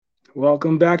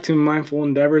Welcome back to Mindful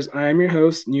Endeavors. I am your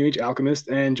host, New Age Alchemist,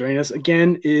 and joining us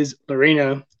again is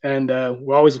Lorena. And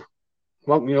we're always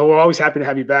happy to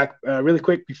have you back. Really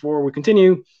quick before we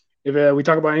continue, if we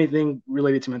talk about anything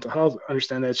related to mental health,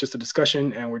 understand that it's just a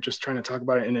discussion, and we're just trying to talk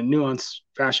about it in a nuanced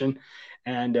fashion.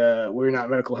 And we're not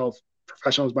medical health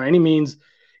professionals by any means.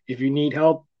 If you need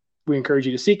help, we encourage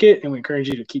you to seek it, and we encourage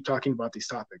you to keep talking about these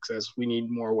topics as we need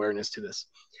more awareness to this.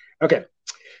 Okay,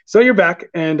 so you're back,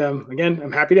 and again,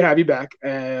 I'm happy to have you back.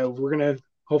 We're gonna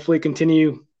hopefully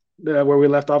continue where we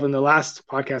left off in the last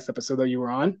podcast episode that you were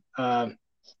on. I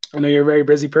know you're a very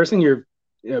busy person. You're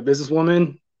a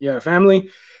businesswoman. You have a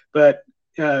family, but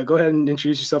go ahead and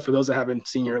introduce yourself for those that haven't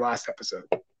seen your last episode.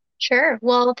 Sure.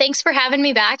 Well, thanks for having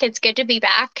me back. It's good to be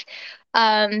back.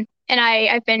 And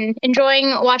I've been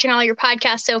enjoying watching all your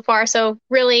podcasts so far. So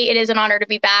really, it is an honor to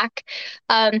be back.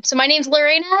 So my name's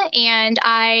Lorena, and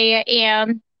I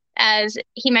am, as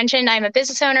he mentioned, I'm a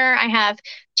business owner. I have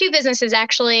two businesses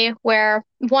actually, where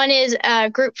one is a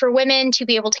group for women to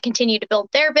be able to continue to build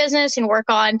their business and work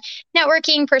on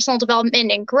networking, personal development,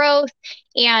 and growth.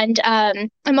 And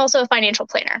I'm also a financial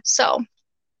planner. So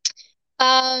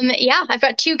yeah, I've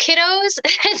got two kiddos.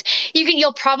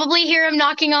 You'll probably hear them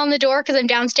knocking on the door because I'm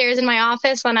downstairs in my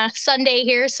office on a Sunday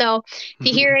here. So if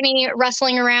you hear any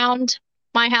rustling around,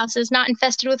 my house is not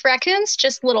infested with raccoons,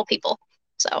 just little people.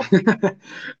 So Yeah,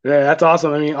 that's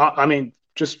awesome. I mean,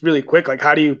 just really quick, like,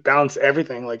 how do you balance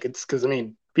everything? Like, it's because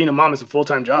being a mom is a full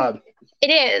time job. it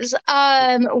is,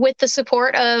 with the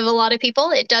support of a lot of people.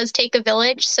 It does take a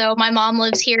village. So my mom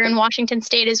lives here in Washington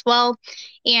State as well,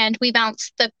 and we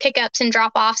bounce the pickups and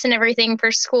drop offs and everything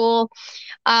for school.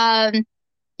 Um,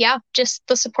 yeah, just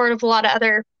the support of a lot of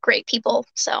other great people.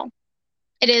 So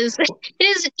it is it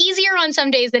is easier on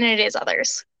some days than it is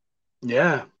others.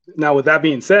 Yeah. Now, with that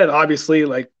being said, obviously,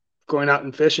 like going out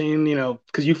and fishing,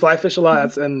 because you fly fish a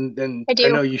lot, and I I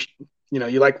do. know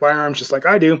you like firearms just like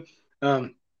I do.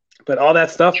 Um, but all that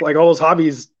stuff, like all those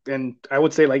hobbies, and I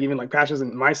would say like even like passions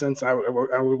in my sense, I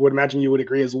would imagine you would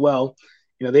agree as well.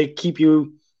 They keep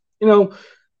you, you know,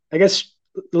 I guess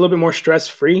a little bit more stress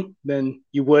free than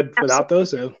you would without Absolutely. those.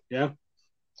 So yeah.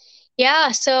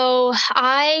 Yeah, so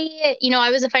I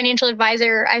was a financial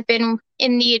advisor. I've been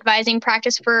in the advising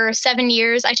practice for 7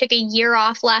 years. I took a year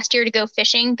off last year to go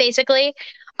fishing, basically.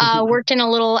 Worked in a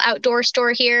little outdoor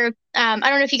store here. I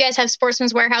don't know if you guys have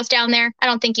Sportsman's Warehouse down there. I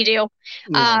don't think you do.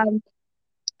 No. Um,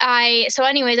 I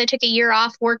took a year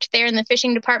off, worked there in the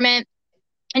fishing department,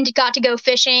 and got to go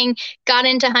fishing. Got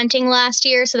into hunting last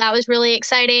year, so that was really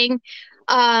exciting.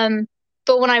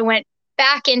 But when I went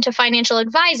back into financial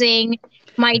advising,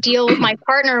 my deal with my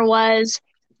partner was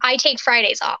I take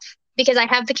Fridays off because I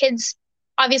have the kids.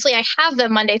 Obviously, I have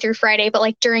them Monday through Friday, but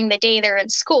like during the day, they're in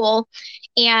school.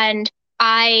 And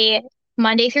I,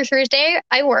 Monday through Thursday,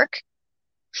 I work.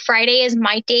 Friday is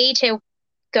my day to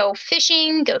go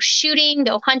fishing, go shooting,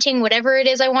 go hunting, whatever it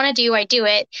is I want to do, I do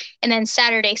it. And then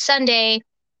Saturday, Sunday,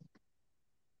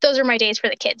 those are my days for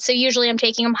the kids. So usually I'm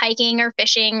taking them hiking or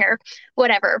fishing or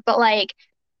whatever. But like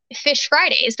Fish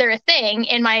Fridays, they're a thing.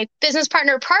 And my business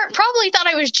partner probably thought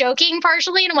I was joking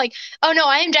partially. And I'm like, oh no,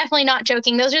 I am definitely not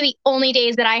joking. Those are the only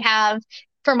days that I have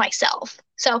for myself.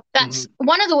 So that's Mhm.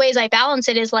 one of the ways I balance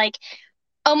it is like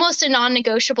almost a non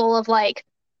negotiable of like,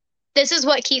 this is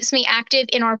what keeps me active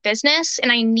in our business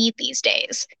and I need these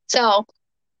days. So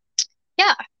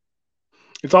yeah.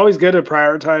 It's always good to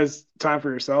prioritize time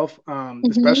for yourself, Hmm.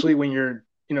 especially when you're,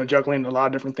 juggling a lot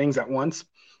of different things at once.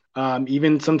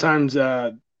 Even sometimes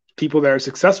people that are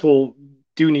successful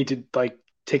do need to like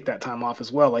take that time off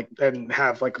as well, like and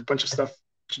have like a bunch of stuff,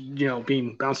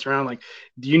 being bounced around. Like,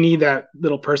 do you need that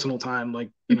little personal time, like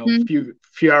Hmm.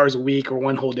 few hours a week or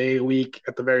one whole day a week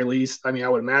at the very least? I mean, I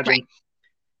would Right.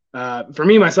 imagine. For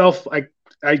me myself,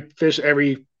 I fish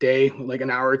every day, like an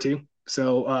hour or two.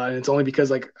 So it's only because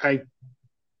like I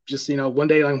just one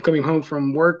day I'm coming home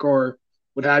from work or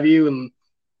what have you, and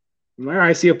where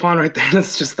I see a pond right there,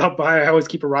 let's just stop by. I always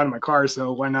keep a rod in my car,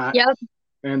 so why not? Yep.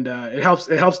 And it helps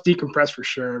decompress for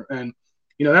sure. And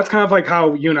that's kind of like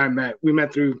how you and I met. We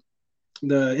met through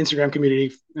the Instagram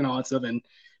community and all that stuff. And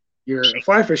you're a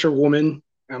fly fisher woman.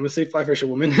 I'm gonna say fly fisher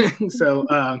woman. So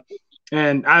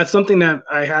and it's something that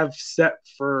I have set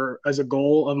for as a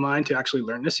goal of mine to actually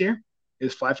learn this year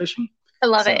is fly fishing. I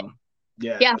love it. So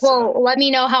yeah, Yeah, so well, let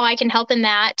me know how I can help in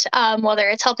that, whether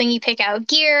it's helping you pick out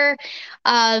gear.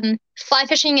 Fly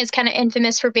fishing is kind of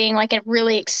infamous for being like a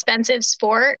really expensive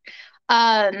sport.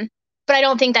 Um, but I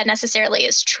don't think that necessarily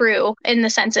is true in the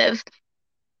sense of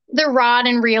the rod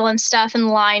and reel and stuff and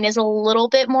line is a little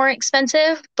bit more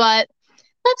expensive. But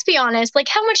let's be honest, like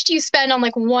how much do you spend on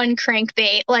like one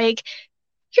crankbait? Like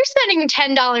you're spending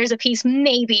 $10 a piece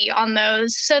maybe on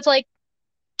those. So it's like,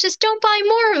 just don't buy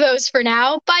more of those for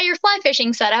now. Buy your fly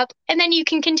fishing setup, and then you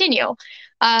can continue.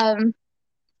 Um,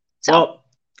 so Well,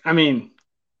 I mean,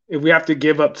 if we have to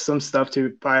give up some stuff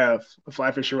to buy a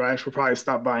fly fisher rod, we'll probably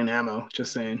stop buying ammo.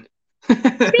 Just saying.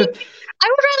 see, I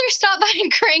would rather stop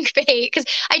buying crankbait because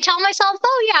I tell myself,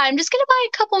 oh yeah, I'm just gonna buy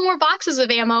a couple more boxes of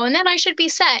ammo and then I should be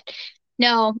set.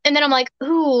 No, and then I'm like,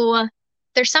 ooh,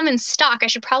 there's some in stock. I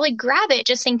should probably grab it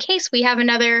just in case we have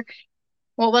another,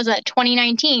 what was it,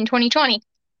 2019, 2020.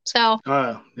 So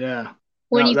Yeah,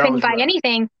 when you that couldn't was buy rough.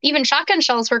 anything, even shotgun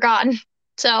shells were gone.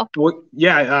 So Well,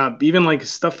 yeah, even like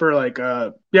stuff for like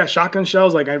yeah, shotgun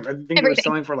shells. Like I think they were everything.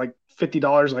 selling for like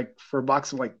 $50, like for a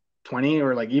box of like 20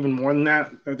 or like even more than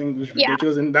that. I think it was Yeah.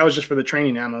 ridiculous, and that was just for the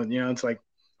training ammo. It's like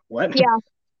what? Yeah.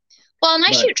 Well, and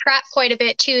I But shoot trap quite a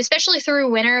bit too, especially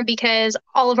through winter because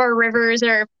all of our rivers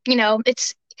are,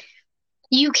 it's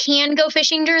you can go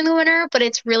fishing during the winter, but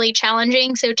it's really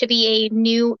challenging. So to be a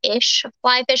new-ish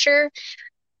fly fisher,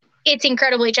 it's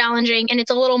incredibly challenging and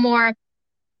it's a little more,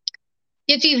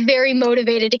 you have to be very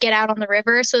motivated to get out on the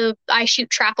river. So I shoot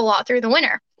trap a lot through the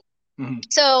winter. mhm,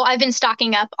 So I've been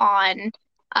stocking up on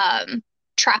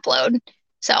trap load.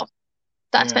 So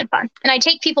that's yeah, been fun. And I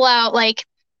take people out like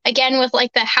again with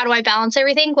like the how do I balance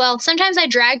everything? Well, sometimes I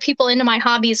drag people into my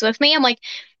hobbies with me. I'm like,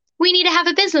 we need to have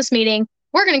a business meeting.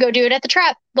 We're gonna go do it at the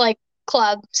trap like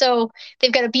club. So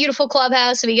they've got a beautiful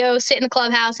clubhouse. So we go sit in the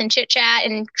clubhouse and chit chat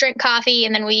and drink coffee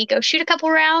and then we go shoot a couple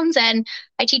rounds and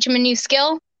I teach them a new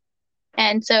skill.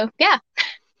 And so yeah.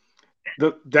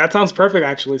 that sounds perfect.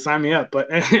 Actually, sign me up. But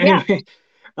Yeah. anyway,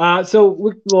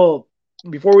 well,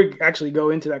 before we actually go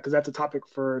into that, because that's a topic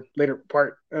for later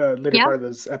Yeah. part of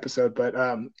this episode. But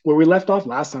where we left off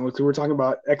last time was we were talking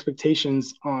about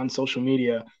expectations on social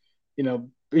media.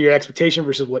 Your expectation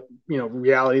versus what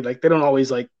reality. Like they don't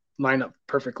always like line up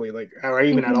perfectly, like or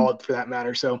even at Hmm. all for that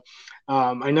matter. So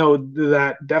I know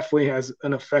that definitely has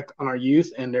an effect on our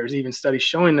youth, and there's even studies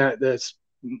showing that this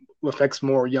affects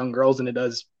more young girls than it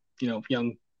does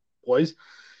young boys.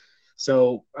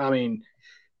 So I mean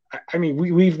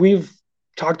we've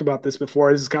talked about this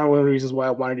before. This is kind of one of the reasons why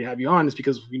I wanted to have you on, is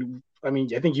because I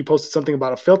think you posted something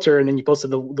about a filter, and then you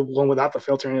posted the one without the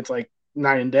filter, and it's like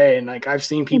night and day. And like I've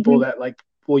seen people Hmm. that like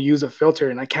will use a filter,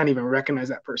 and I can't even recognize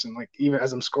that person, like even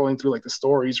as I'm scrolling through like the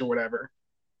stories or whatever.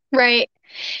 Right.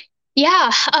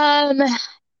 Yeah.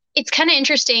 It's kind of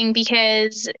interesting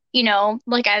because,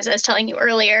 like as I was telling you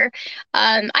earlier,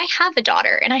 I have a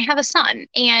daughter and I have a son,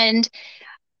 and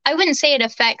I wouldn't say it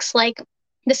affects like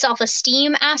the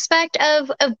self-esteem aspect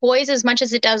of boys as much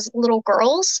as it does little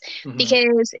girls, Mm-hmm.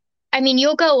 because I mean,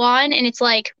 you'll go on and it's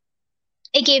like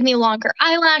it gave me longer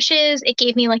eyelashes, it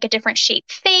gave me like a different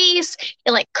shaped face,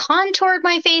 it like contoured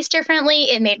my face differently,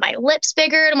 it made my lips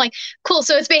bigger. And I'm like, cool,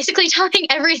 so it's basically telling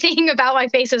everything about my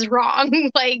face is wrong,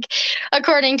 like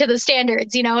according to the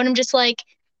standards, and I'm just like,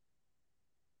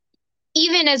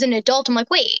 even as an adult, I'm like,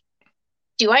 wait,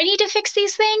 do I need to fix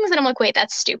these things? And I'm like, wait,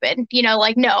 that's stupid.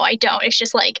 Like, no, I don't. It's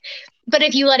just like, but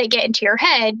if you let it get into your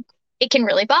head, it can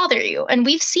really bother you. And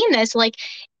we've seen this, like,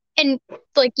 and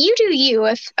like, you do you.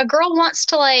 If a girl wants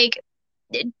to, like,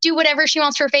 do whatever she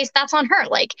wants to her face, that's on her.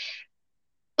 Like,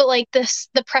 but like this,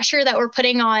 the pressure that we're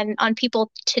putting on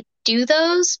people to do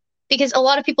those, because a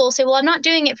lot of people will say, well, I'm not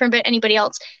doing it for anybody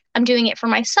else. I'm doing it for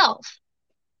myself.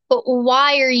 But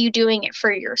why are you doing it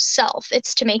for yourself?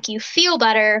 It's to make you feel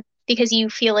better because you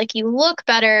feel like you look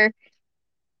better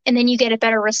and then you get a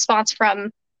better response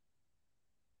from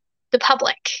the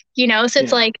public. So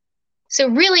it's Yeah. like, so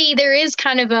really there is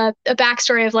kind of a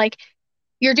backstory of like,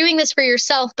 you're doing this for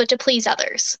yourself, but to please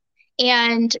others.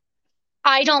 And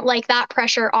I don't like that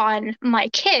pressure on my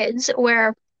kids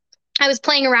where I was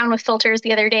playing around with filters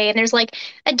the other day and there's like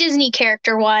a Disney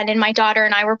character one and my daughter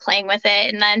and I were playing with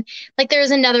it. And then like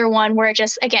there's another one where it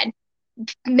just again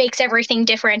makes everything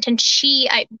different. And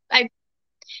I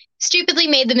stupidly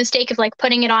made the mistake of like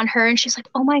putting it on her and she's like,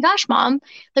 "Oh my gosh, mom,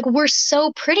 like we're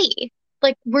so pretty.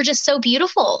 Like we're just so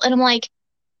beautiful." And I'm like,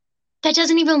 "That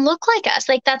doesn't even look like us.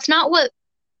 Like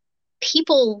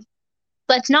people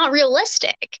that's not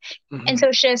realistic." And Mm-hmm.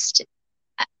 so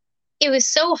it was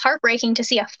so heartbreaking to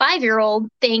see a 5-year-old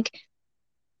think,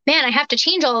 "Man, I have to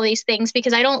change all of these things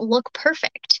because I don't look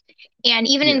perfect." And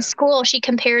even in Yeah. school, she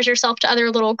compares herself to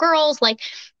other little girls like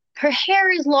her hair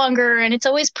is longer and it's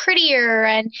always prettier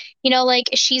and like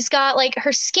she's got like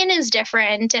her skin is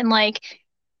different and like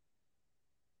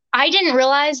I didn't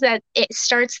realize that it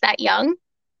starts that young,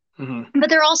 Mm-hmm. but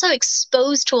they're also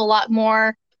exposed to a lot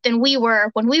more than we were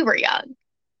when we were young.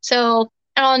 So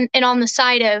on the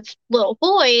side of little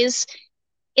boys,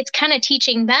 it's kind of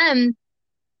teaching them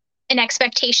an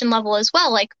expectation level as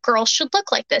well. Like girls should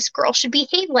look like this, girls should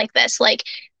behave like this. Like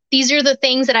these are the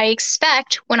things that I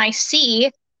expect when I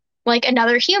see like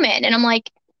another human. And I'm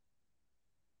like,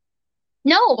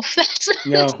 no,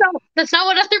 No. that's not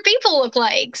what other people look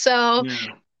like. So Yeah.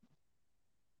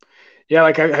 Yeah,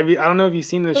 like I don't know if you've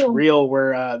seen this ooh, reel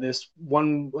where this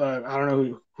one I don't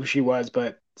know who she was,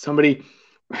 but somebody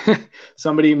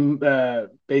somebody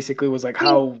basically was like, wait,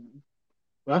 how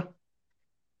well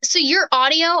so your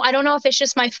audio, I don't know if it's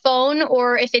just my phone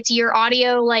or if it's your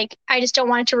audio, like I just don't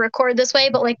want it to record this way,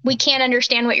 but like we can't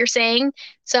understand what you're saying.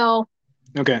 So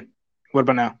okay. What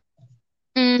about now?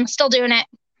 still doing it.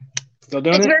 Still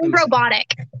doing It's it? very Let me see.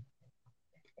 robotic.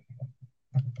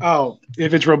 Oh,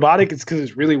 if it's robotic, it's because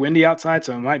it's really windy outside,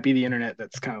 so it might be the internet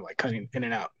that's kind of like cutting in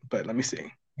and out. But let me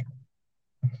see.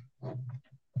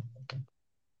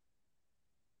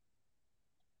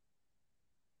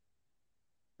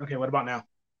 Okay, what about now?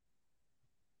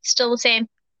 Still the same.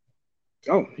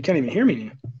 Oh, you can't even hear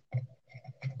me.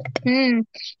 Mm.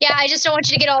 Yeah, I just don't want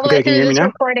you to get all the way Okay, can you through hear me this now?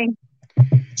 recording.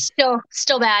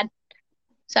 Still bad.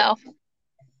 So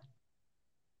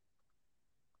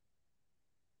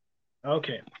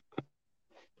Okay.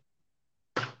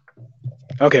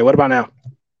 Okay, what about now?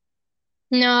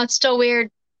 no, it's still weird.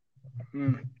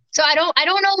 Hmm. So I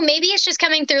don't know. Maybe it's just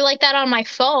coming through like that on my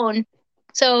phone.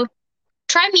 So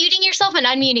try muting yourself and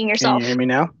unmuting Can you hear yourself. me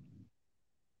now?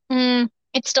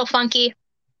 It's still funky.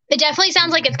 It definitely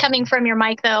sounds like it's coming from your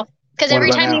mic though, because What every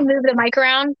about time you now? move the mic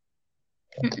around,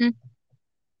 mm-mm,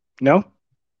 No?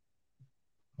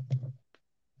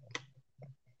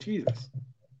 Jesus.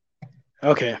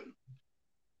 Okay.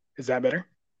 Is that better?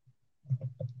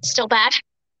 still bad.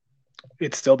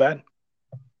 It's still bad.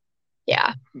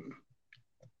 Yeah.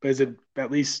 But is it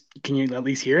at least can you at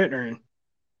least hear it or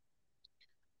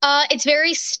It's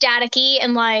very staticky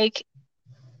and like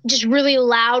just really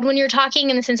loud when you're talking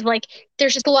in the sense of like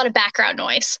there's just a lot of background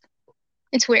noise.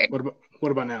 It's weird.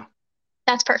 what about now?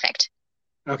 That's perfect.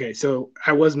 Okay, so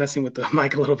I was messing with the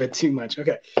mic a little bit too much.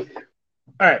 Okay.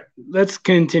 All right, let's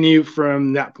continue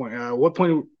from that point. What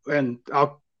point? And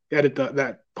I'll edit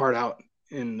that part out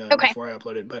in Okay. before I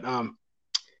upload it. But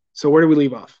so where do we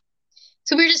leave off?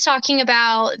 So we were just talking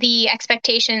about the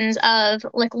expectations of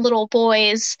like little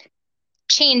boys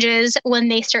changes when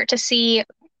they start to see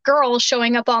girls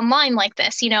showing up online like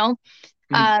this, you know?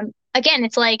 Mhm. Again,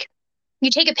 it's like you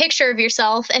take a picture of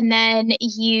yourself and then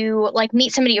you like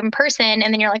meet somebody in person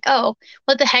and then you're like, oh,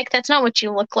 what the heck? That's not what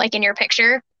you look like in your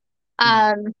picture.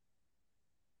 Mhm. Um,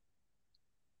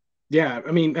 Yeah,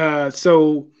 I mean,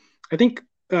 so I think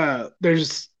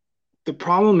there's the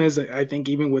problem is that I think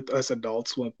even with us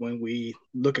adults, when we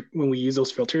look at when we use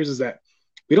those filters, is that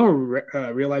we don't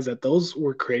realize that those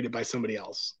were created by somebody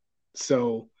else.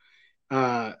 So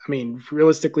I mean,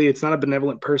 realistically, it's not a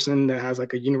benevolent person that has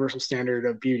like a universal standard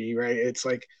of beauty, right? It's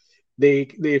like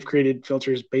they've created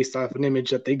filters based off an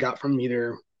image that they got from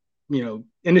either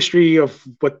industry of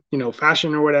what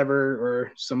fashion or whatever,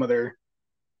 or some other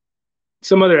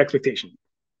expectation.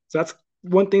 So that's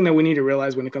one thing that we need to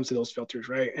realize when it comes to those filters,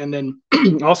 right? And then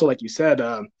also, like you said,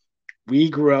 we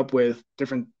grew up with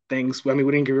different things. I mean,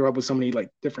 we didn't grow up with so many like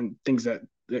different things that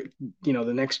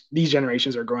the next these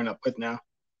generations are growing up with now,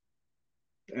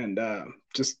 and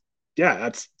just yeah,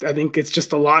 that's I think it's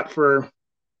just a lot for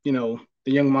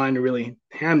the young mind to really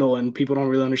handle, and people don't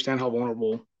really understand how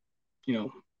vulnerable you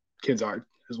know kids are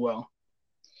as well.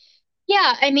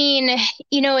 yeah, I mean,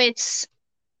 it's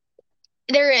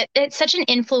it's such an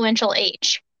influential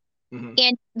age. Mm-hmm.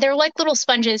 And they're like little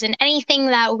sponges, and anything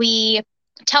that we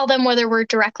tell them, whether we're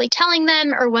directly telling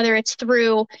them or whether it's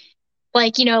through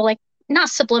like, like not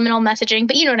subliminal messaging,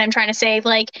 but you know what I'm trying to say,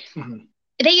 like Mm-hmm.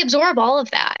 they absorb all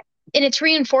of that. And it's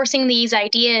reinforcing these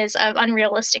ideas of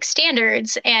unrealistic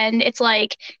standards. And it's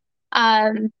like,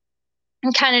 um,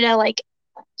 kind of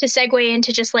to segue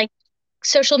into just like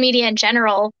social media in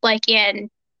general, like in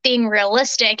being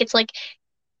realistic, it's like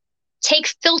take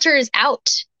filters out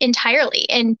entirely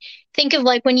and think of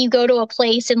like when you go to a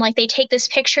place and like they take this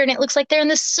picture and it looks like they're in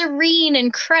this serene,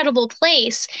 incredible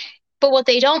place. But what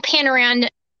they don't pan around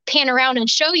and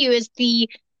show you is the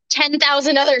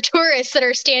 10,000 other tourists that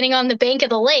are standing on the bank of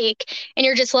the lake. And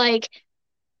you're just like,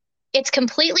 it's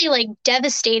completely like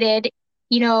devastated,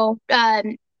 you know,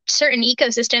 certain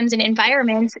ecosystems and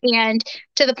environments. And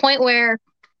to the point where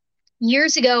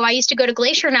years ago, I used to go to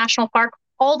Glacier National Park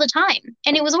all the time.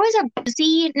 And it was always a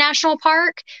busy national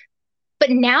park, but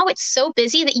now it's so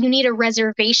busy that you need a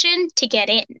reservation to get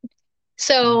in.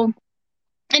 So,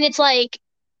 and it's like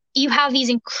you have these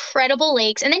incredible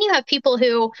lakes, and then you have people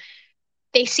who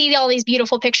they see all these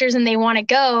beautiful pictures and they want to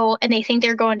go and they think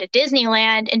they're going to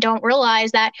Disneyland and don't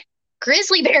realize that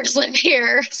grizzly bears live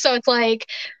here. So it's like,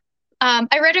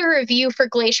 I read a review for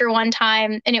Glacier one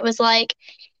time, and it was like,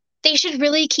 they should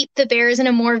really keep the bears in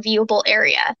a more viewable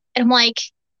area. And I'm like,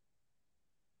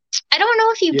 I don't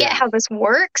know if you get Yeah. how this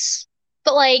works,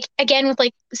 but like, again, with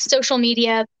like social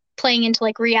media playing into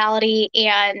like reality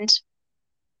and,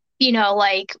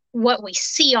 like what we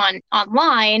see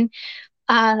online,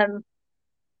 um,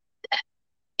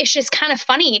 it's just kind of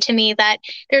funny to me that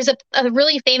there's a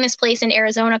really famous place in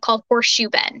Arizona called Horseshoe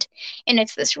Bend. And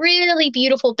it's this really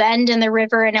beautiful bend in the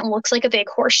river, and it looks like a big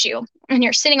horseshoe. And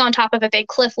you're sitting on top of a big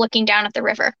cliff looking down at the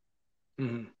river.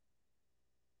 Hmm.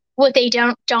 What they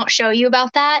don't show you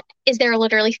about that is there are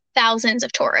literally thousands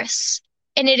of tourists.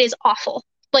 And it is awful.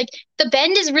 Like the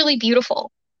bend is really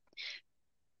beautiful,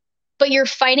 but you're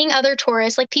fighting other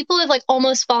tourists. Like people have like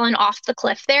almost fallen off the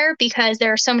cliff there because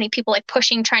there are so many people like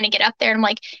pushing, trying to get up there. And I'm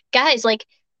like, guys, like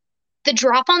the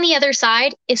drop on the other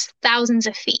side is thousands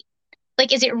of feet.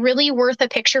 Like, is it really worth a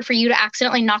picture for you to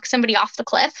accidentally knock somebody off the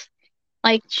cliff?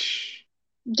 Like,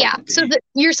 yeah. So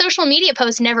your social media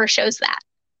post never shows that.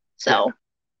 Yeah. So,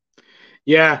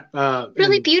 Yeah.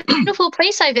 really And beautiful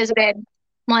place I visited.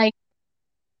 Like,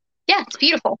 yeah, it's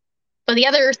beautiful. But the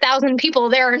other 1,000 people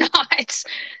there are not.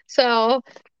 So,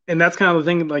 and that's kind of the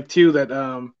thing, like too, that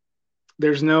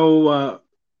there's no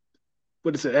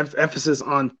what is it, emphasis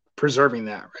on preserving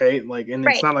that, right? Like, and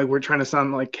it's right. not like we're trying to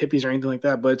sound like hippies or anything like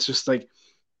that, but it's just like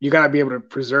you got to be able to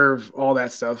preserve all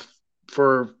that stuff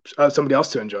for somebody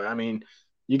else to enjoy. I mean,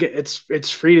 you get it's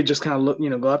free to just kind of look,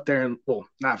 go up there and, well,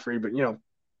 not free, but Yeah.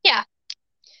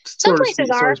 Some sort of places speak,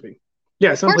 so are. to speak.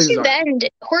 Yeah, some places are.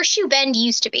 Horseshoe Bend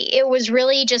used to be. It was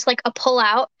really just like a pull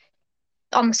out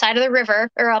on the side of the river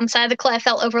or on the side of the cliff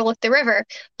that overlooked the river.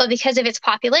 But because of its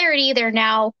popularity,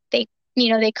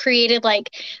 they created like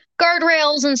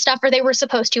guardrails and stuff, or they were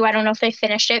supposed to. I don't know if they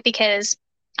finished it because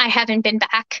I haven't been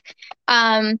back.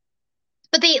 Um,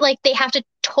 but they have to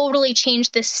totally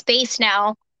change this space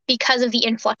now because of the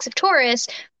influx of tourists,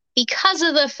 because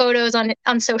of the photos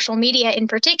on social media in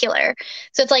particular.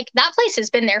 So it's like that place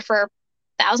has been there for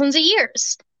thousands of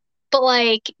years. But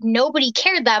like nobody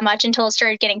cared that much until it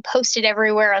started getting posted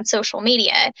everywhere on social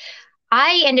media.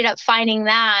 I ended up finding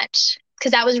that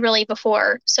because that was really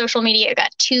before social media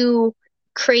got too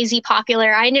crazy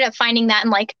popular. I ended up finding that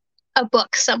in like a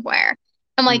book somewhere.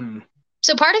 I'm like, Mm-hmm.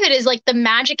 so part of it is like the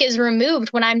magic is removed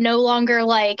when I'm no longer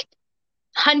like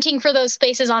hunting for those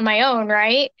spaces on my own,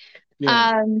 right?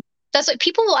 Yeah. Um, that's what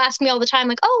people will ask me all the time,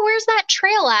 like, oh, where's that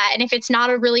trail at? And if it's not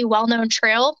a really well-known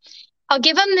trail, I'll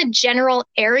give them the general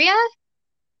area,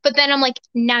 but then I'm like,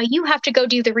 now you have to go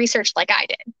do the research like I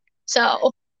did.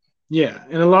 So, Yeah,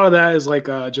 and a lot of that is like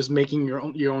just making your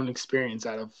own experience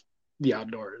out of the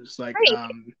outdoors. Like, I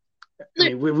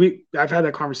right, mean, we I've had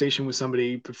that conversation with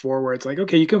somebody before where it's like,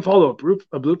 okay, you can follow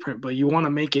a blueprint, but you want to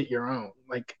make it your own.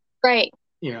 Like, right,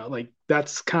 like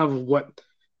that's kind of what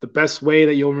the best way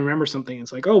that you'll remember something.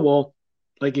 It's like, oh well,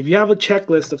 like if you have a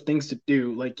checklist of things to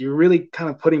do, like you're really kind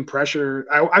of putting pressure.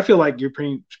 I feel like you're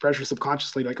putting pressure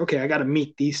subconsciously, like, okay, I got to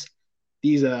meet these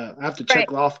I have to right,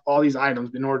 check off all these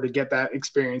items in order to get that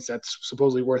experience that's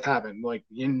supposedly worth having. Like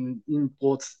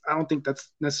well, it's I don't think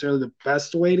that's necessarily the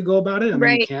best way to go about it. I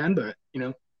mean, you right. can, but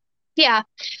Yeah.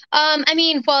 I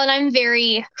mean, well, and I'm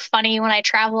very funny when I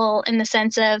travel in the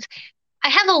sense of I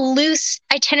have a loose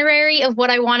itinerary of what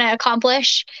I want to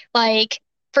accomplish. Like,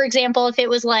 for example, if it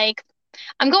was like,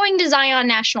 I'm going to Zion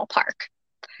National Park,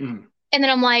 mm, and then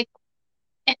I'm like,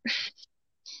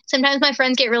 sometimes my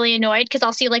friends get really annoyed because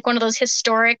I'll see like one of those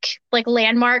historic like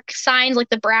landmark signs, like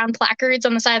the brown placards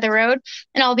on the side of the road,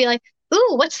 and I'll be like,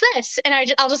 "Ooh, what's this?" And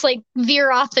I'll just like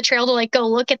veer off the trail to like go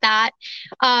look at that.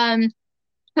 Um,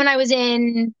 when I was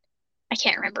in, I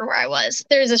can't remember where I was.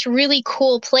 There's this really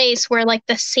cool place where like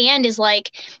the sand is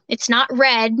like it's not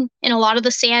red, and a lot of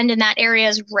the sand in that area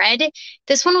is red.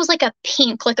 This one was like a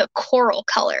pink, like a coral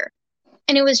color,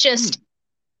 and it was just mm,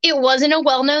 it wasn't a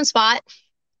well-known spot.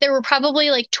 There were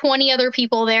probably like 20 other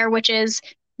people there, which is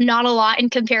not a lot in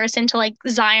comparison to like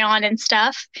Zion and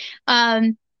stuff.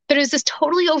 But it was this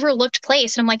totally overlooked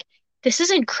place. And I'm like, this is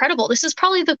incredible. This is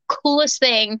probably the coolest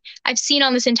thing I've seen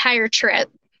on this entire trip.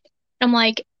 I'm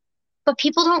like, but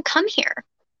people don't come here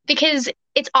because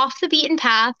it's off the beaten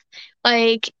path.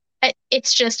 Like,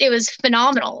 it was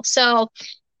phenomenal. So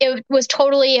it was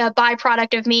totally a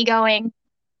byproduct of me going,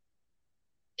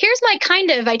 here's my kind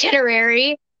of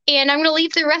itinerary, and I'm going to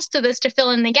leave the rest of this to fill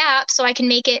in the gaps so I can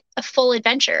make it a full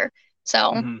adventure. So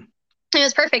mm-hmm. it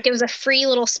was perfect. It was a free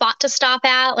little spot to stop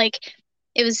at. Like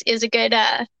it was a good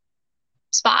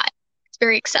spot. It's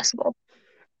very accessible.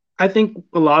 I think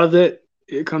a lot of it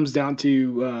comes down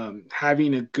to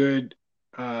having a good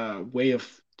way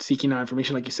of seeking out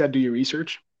information, like you said, do your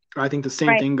research. I think the same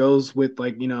Right. thing goes with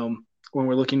like, when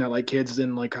we're looking at like kids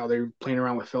and like how they're playing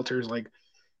around with filters, like,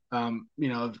 you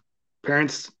know,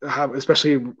 parents have,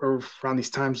 especially around these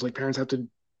times, like parents have to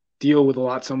deal with a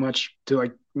lot so much to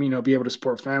like, be able to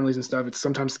support families and stuff. It's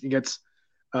sometimes it gets,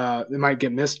 it might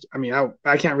get missed. I mean,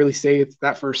 I can't really say it's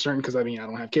that for certain because I mean, I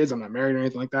don't have kids, I'm not married or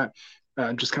anything like that.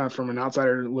 Just kind of from an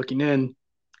outsider looking in,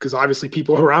 because obviously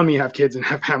people around me have kids and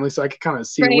have families, so I can kind of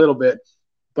see a Right. little bit.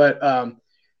 But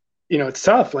it's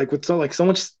tough, like with so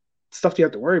much stuff you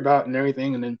have to worry about and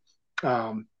everything, and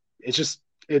then it's just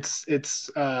it's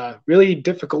really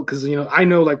difficult because I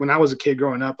know like when I was a kid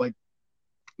growing up, like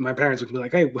my parents would be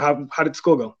like, "Hey, how did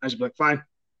school go?" I should be like, "Fine."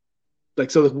 Like,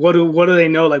 so what do they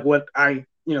know? Like what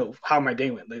how my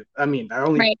day went. Like, I mean,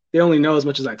 Right. they only know as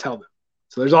much as I tell them.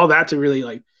 So there's all that to really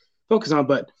like focus on.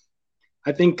 But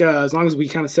I think as long as we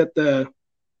kind of set the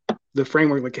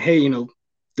framework, like, hey,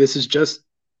 this is just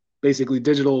basically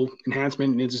digital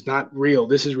enhancement and it's not real.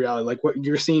 This is reality. Like what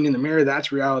you're seeing in the mirror,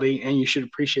 that's reality, and you should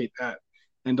appreciate that.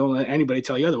 And don't let anybody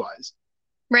tell you otherwise.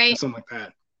 Or Right. something like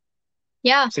that.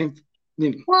 Yeah. Same,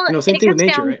 Well, same it thing with comes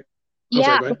nature, down, right? Oh, sorry,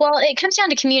 yeah. go ahead. Well, it comes down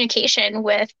to communication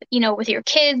with, with your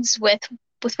kids, with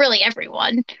really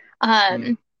everyone. Mm.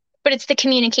 Um, but it's the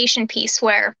communication piece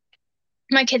where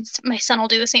my son will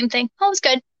do the same thing. Oh, it was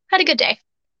good. Had a good day.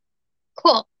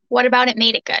 Cool. What about it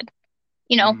made it good?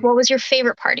 Mm. What was your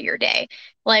favorite part of your day?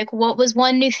 Like, what was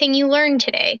one new thing you learned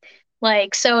today?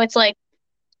 Like, so it's like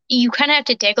you kind of have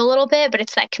to dig a little bit, but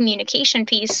it's that communication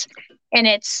piece. And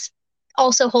it's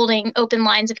also holding open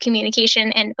lines of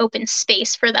communication and open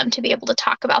space for them to be able to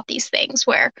talk about these things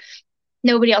where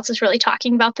nobody else is really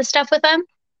talking about this stuff with them.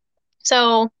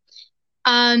 So,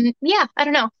 yeah, I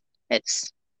don't know.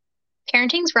 It's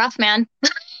parenting's rough, man.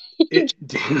 It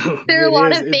There are a it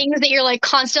lot is of it. things that you're like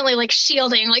constantly like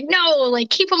shielding, like, no, like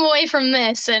keep them away from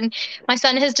this. And my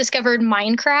son has discovered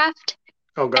Minecraft,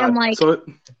 Oh and I'm God. like, So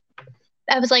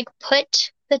I was like,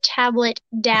 put the tablet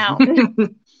down.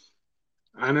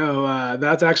 I know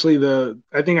that's actually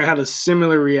I think I had a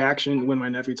similar reaction when my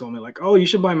nephew told me like, "Oh, you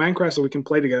should buy Minecraft so we can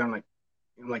play together." I'm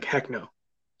like, heck no.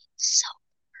 So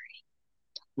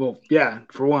Well, yeah,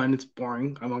 for one, it's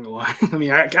boring. I'm not gonna lie. I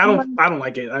mean, I don't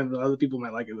like it. Other people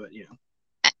might like it, but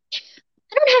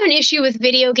I don't have an issue with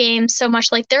video games so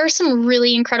much. Like, there are some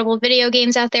really incredible video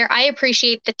games out there. I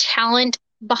appreciate the talent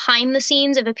behind the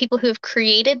scenes of the people who have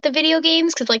created the video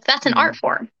games because, like, that's an art mm,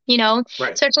 form,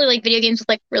 right. especially like video games with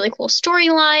like really cool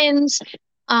storylines.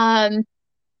 Um,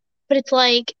 but it's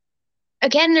like,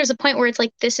 again, there's a point where it's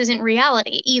like, this isn't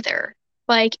reality either.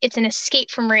 Like, it's an escape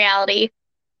from reality.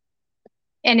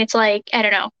 And it's like, I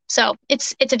don't know. So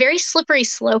it's a very slippery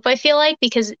slope, I feel like,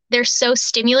 because they're so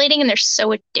stimulating and they're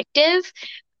so addictive.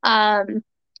 Um,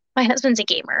 my husband's a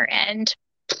gamer and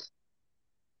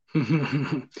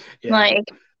Yeah, like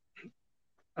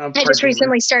I'm I part just gamer.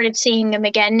 recently started seeing him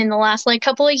again in the last like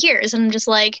couple of years and I'm just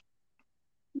like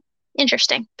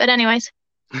interesting. But anyways,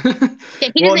 yeah,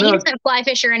 he Well, doesn't he no. doesn't fly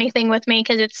fish or anything with me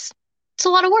because it's a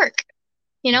lot of work,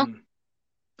 you know? Mm.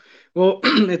 Well,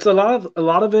 it's a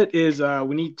lot of it is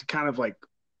we need to kind of like,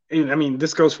 I mean,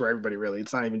 this goes for everybody really.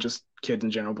 It's not even just kids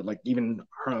in general, but like even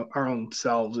our own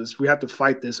selves is we have to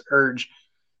fight this urge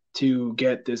to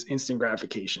get this instant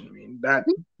gratification. I mean,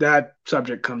 that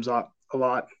subject comes up a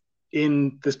lot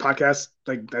in this podcast.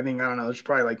 Like I think I don't know, there's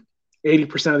probably like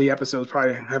 80% of the episodes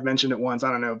probably have mentioned it once.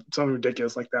 I don't know, something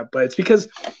ridiculous like that. But it's because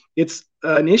it's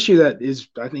an issue that is,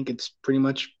 I think it's pretty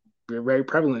much very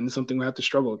prevalent and something we have to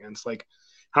struggle against. Like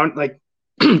how, like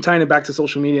tying it back to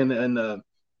social media and the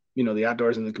the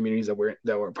outdoors and the communities that we're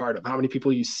a part of. How many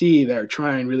people you see that are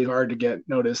trying really hard to get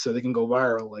noticed so they can go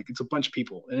viral? Like it's a bunch of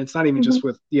people, and it's not even Hmm. just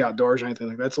with the outdoors or anything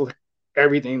like that. It's like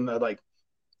everything that like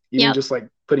even Yep. just like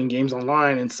putting games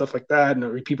online and stuff like that,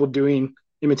 and people doing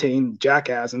imitating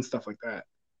jackass and stuff like that.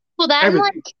 Well, that and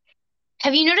Everything. like,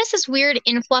 have you noticed this weird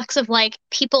influx of like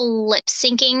people lip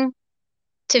syncing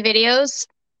to videos?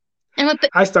 And what,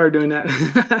 I started doing that.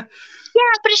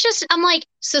 yeah, but it's just, I'm like,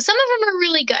 so some of them are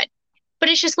really good. But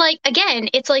it's just like, again,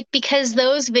 it's like because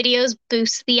those videos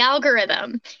boost the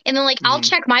algorithm. And then, like, I'll Mhm.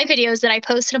 check my videos that I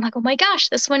posted. I'm like, oh my gosh,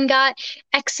 this one got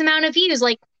X amount of views.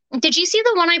 Like, did you see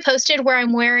the one I posted where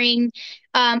I'm wearing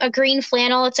a green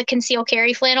flannel? It's a conceal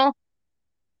carry flannel.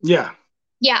 Yeah.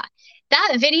 Yeah.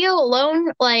 That video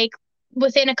alone, like,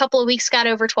 within a couple of weeks, got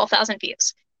over 12,000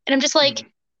 views. And I'm just like,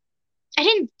 Mhm. I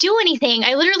didn't do anything.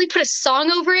 I literally put a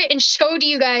song over it and showed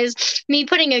you guys me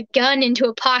putting a gun into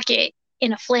a pocket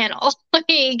in a flannel.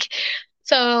 Like,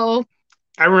 so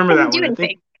I remember I that didn't do one.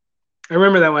 anything. I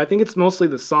remember that one. I think it's mostly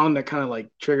the song that kind of like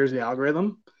triggers the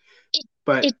algorithm. It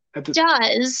But it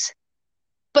does,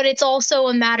 but it's also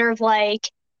a matter of like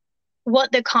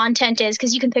what the content is,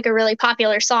 because you can pick a really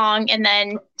popular song and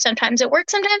then sometimes it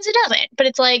works, sometimes it doesn't. But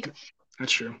it's like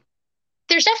That's true.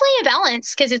 there's definitely a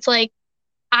balance because it's like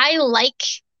I like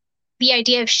the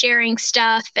idea of sharing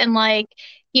stuff and like,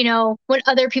 you know, when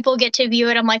other people get to view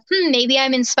it, I'm like, maybe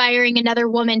I'm inspiring another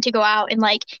woman to go out and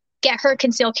like get her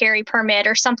concealed carry permit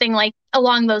or something like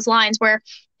along those lines. Where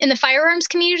in the firearms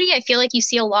community, I feel like you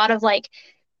see a lot of like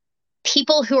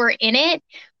people who are in it,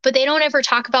 but they don't ever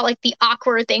talk about like the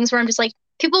awkward things where I'm just like,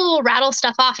 people will rattle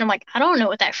stuff off and I'm like, I don't know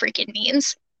what that freaking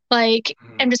means. Like,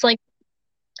 I'm Mhm. just like,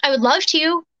 I would love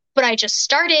to, but I just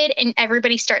started and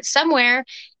everybody starts somewhere.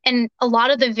 And a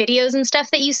lot of the videos and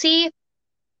stuff that you see,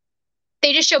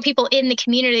 they just show people in the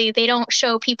community. They don't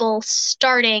show people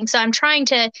starting. So I'm trying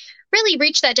to really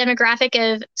reach that demographic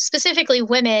of specifically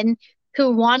women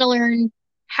who want to learn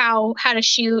how to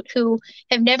shoot, who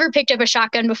have never picked up a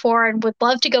shotgun before and would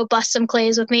love to go bust some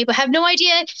clays with me, but have no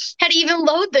idea how to even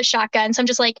load the shotgun. So I'm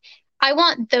just like, I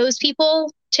want those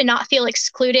people to not feel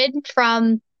excluded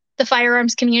from the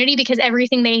firearms community because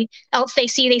everything they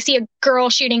see a girl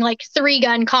shooting like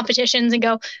 3-gun competitions and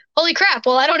go, holy crap,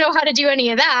 well, I don't know how to do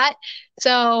any of that.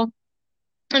 So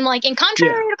I'm like, and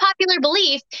Yeah. contrary to popular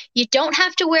belief, you don't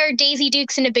have to wear Daisy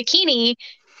Dukes in a bikini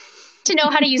to know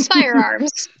how to use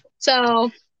firearms.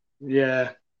 So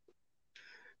Yeah.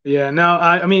 Yeah. No,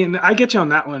 I mean, I get you on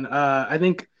that one. I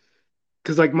think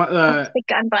because like my the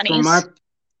gun from my bunnies.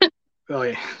 oh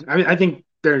yeah, I mean, I think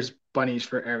there's bunnies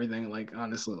for everything. Like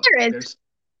honestly, like There is. there's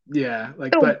yeah,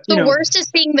 like The, but you the know, worst is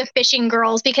seeing the fishing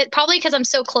girls because I'm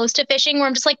so close to fishing where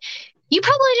I'm just like, you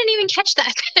probably didn't even catch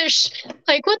that fish.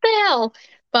 Like, what the hell?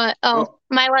 But oh, oh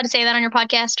am I allowed to say that on your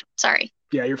podcast? Sorry.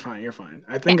 yeah, you're fine, you're fine.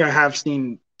 I Okay. think I have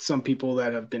seen some people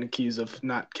that have been accused of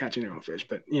not catching their own fish,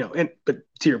 but you know, and but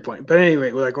to your point. But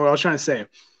anyway, like what I was trying to say.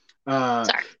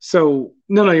 Sorry. So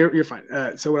no, you're fine.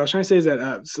 So what I was trying to say is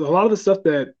that so a lot of the stuff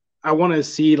that I want to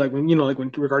see, like when you know, like when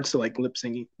regards to like lip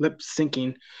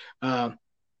syncing, uh,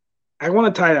 I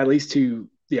want to tie it at least to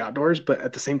the outdoors, but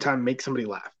at the same time make somebody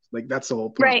laugh. Like that's the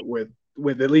whole point Right. with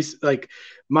at least like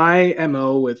my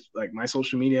mo with like my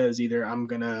social media is either I'm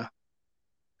gonna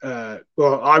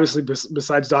well obviously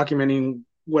besides documenting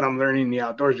what I'm learning in the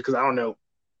outdoors because I don't know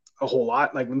a whole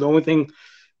lot. Like the only thing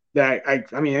that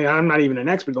I mean, I'm not even an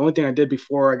expert. The only thing I did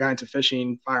before I got into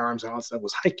fishing, firearms, and all that stuff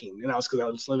was hiking, and that was because I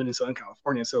was living in Southern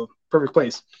California, so perfect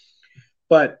place.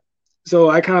 But so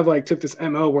I kind of like took this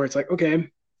mo where it's like, okay,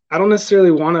 I don't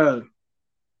necessarily want to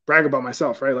brag about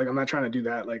myself, right? Like I'm not trying to do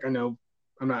that. Like I know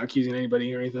I'm not accusing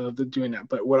anybody or anything of doing that,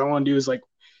 but what I want to do is like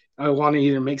I want to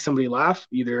either make somebody laugh,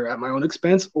 either at my own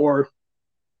expense or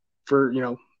for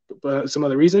some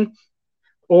other reason,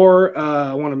 or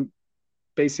I want to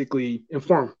basically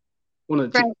inform one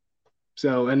of the two. Right.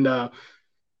 So and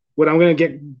what I'm gonna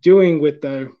get doing with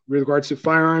regards to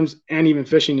firearms and even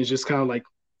fishing is just kind of like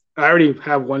I already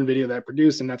have one video that I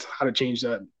produced, and that's how to change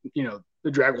the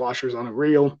drag washers on a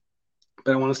reel.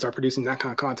 But I want to start producing that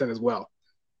kind of content as well.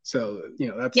 So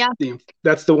Yeah.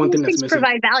 that's the one thing These that's things missing.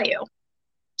 provide value.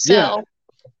 Yeah. So,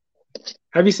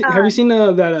 Have you seen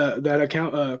um, that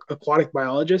account Aquatic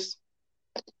Biologist?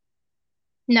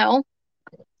 no.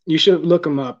 You should look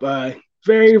him up.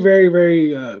 Very, very,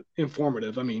 very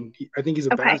informative. I mean, I think he's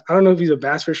a Okay. bass. I don't know if he's a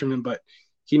bass fisherman, but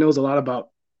he knows a lot about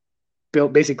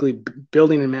basically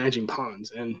building and managing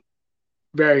ponds, and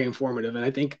very informative. And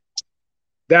I think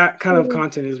that kind of Mm,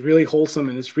 content is really wholesome,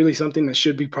 and it's really something that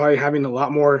should be probably having a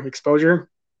lot more exposure.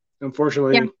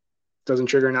 yeah. Unfortunately, it doesn't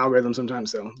trigger an algorithm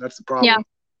sometimes, so that's the Yeah. problem.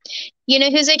 You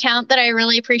know whose account that I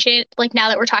really appreciate, like now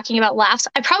that we're talking about laughs?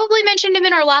 I probably mentioned him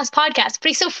in our last podcast, but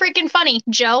he's so freaking funny.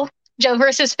 Joe. Joe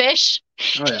versus Fish.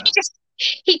 Oh He yeah. just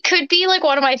he could be like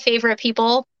one of my favorite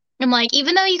people. I'm like,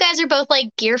 even though you guys are both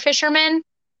like gear fishermen,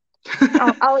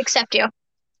 I'll accept you.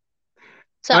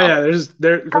 So Oh yeah. There's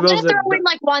there for I'm gonna those that throw in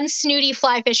like one snooty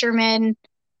fly fisherman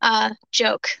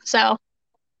joke. So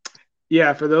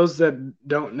yeah, for those that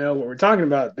don't know what we're talking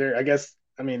about, there I guess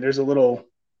I mean there's a little,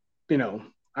 you know,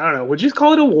 I don't know, would you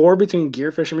call it a war between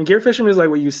gear fishermen? Gear fishermen is like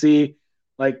what you see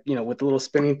like, with the little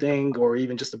spinning thing or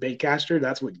even just a bait caster.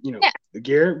 That's what, yeah, the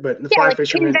gear, but the yeah, fly like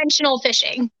fishermen, conventional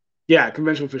fishing. yeah,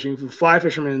 conventional fishing. The fly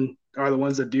fishermen are the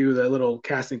ones that do the little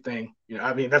casting thing.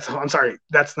 I mean, I'm sorry,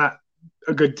 that's not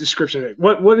a good description of it.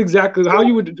 What exactly, how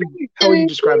would you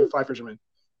describe a fly fisherman?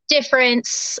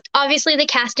 Difference. Obviously, the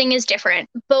casting is different,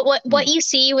 but what Mm, you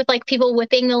see with like people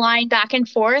whipping the line back and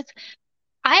forth,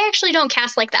 I actually don't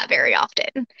cast like that very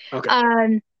often. okay.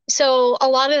 Um, so a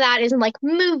lot of that is in like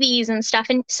movies and stuff,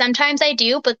 and sometimes I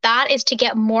do, but that is to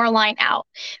get more line out.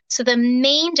 So the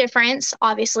main difference,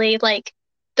 obviously, like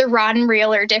the rod and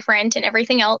reel are different and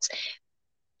everything else.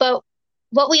 But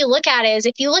what we look at is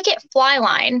if you look at fly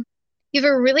line, you have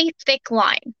a really thick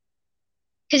line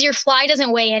because your fly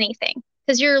doesn't weigh anything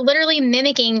because you're literally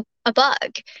mimicking a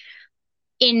bug.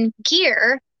 In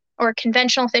gear or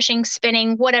conventional fishing,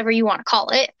 spinning, whatever you want to call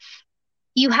it,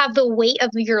 you have the weight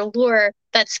of your lure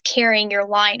that's carrying your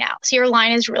line out. So your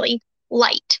line is really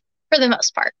light for the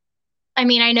most part. I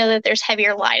mean, I know that there's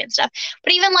heavier line and stuff,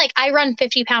 but even like I run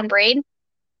 50-pound braid,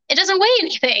 it doesn't weigh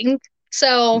anything.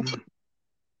 So, Mhm.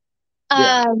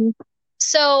 Yeah. um,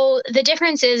 so the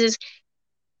difference is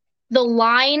the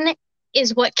line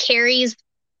is what carries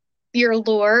your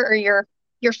lure or your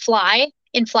fly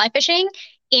in fly fishing,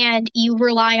 and you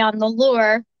rely on the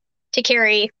lure to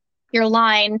carry your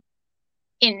line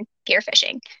in gear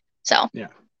fishing. So Yeah.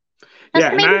 that's Yeah.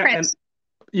 the And main I and difference.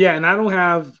 yeah, and I don't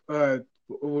have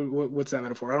what's that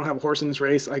metaphor? I don't have a horse in this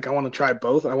race. Like I want to try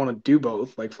both. I want to do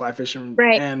both, like fly fishing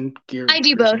Right. and gear I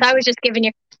do both. fishing. I So was just giving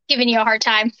you a hard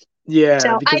time. yeah, So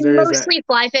I because there is that. mostly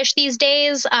fly fish these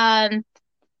days.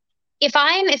 If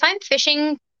I'm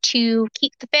fishing to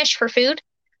keep the fish for food,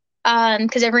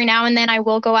 because every now and then I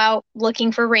will go out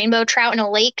looking for rainbow trout in a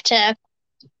lake to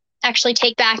actually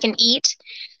take back and eat.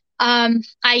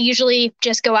 I usually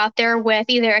just go out there with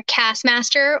either a cast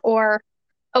master or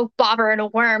a bobber and a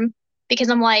worm because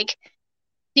I'm like,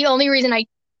 the only reason I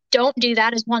don't do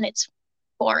that is one, it's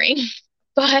boring,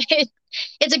 but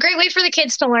it's a great way for the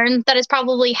kids to learn. That is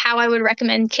probably how I would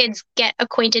recommend kids get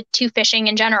acquainted to fishing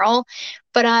in general.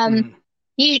 But Mhm.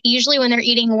 usually when they're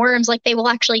eating worms, like they will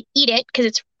actually eat it because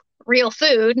it's real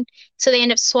food, so they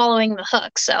end up swallowing the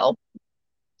hook. So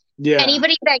Yeah.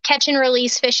 anybody that catch and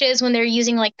release fishes when they're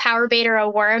using like power bait or a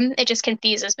worm, it just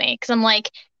confuses me because I'm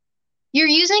like, you're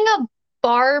using a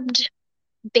barbed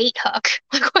bait hook.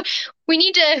 Like, we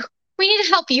need to we need to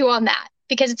help you on that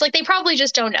because it's like they probably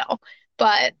just don't know.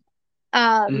 But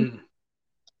um, Mhm.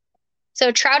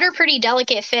 so trout are pretty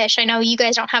delicate fish. I know you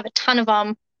guys don't have a ton of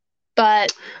them,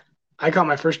 but I caught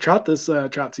my first trout this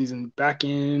trout season back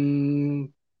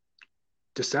in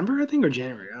December, I think, or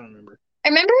January. I don't remember. I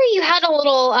remember you had a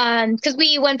little because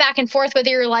we went back and forth whether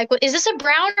you're like, is this a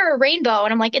brown or a rainbow?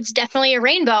 And I'm like, it's definitely a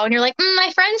rainbow. And you're like,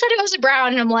 my friend said it was a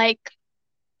brown, and I'm like,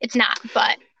 it's not,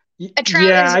 but a trout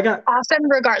Yeah, is awesome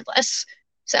regardless.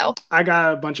 So I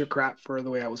got a bunch of crap for the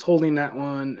way I was holding that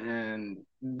one, and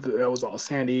it was all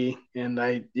sandy. And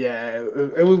I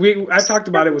talked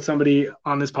about it with somebody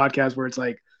on this podcast where it's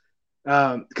like,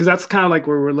 because that's kind of like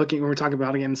where we're talking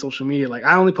about again in social media. Like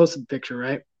I only posted the picture,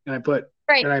 right?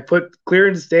 right, And I put clear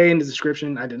to stay in the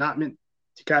description. I did not mean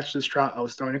to catch this trout. I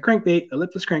was throwing a crankbait, a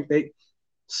lipless crankbait.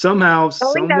 Somehow,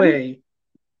 rolling some them. way,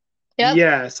 Yep.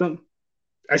 yeah,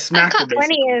 I I've smacked caught it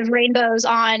plenty basically. of rainbows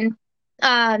on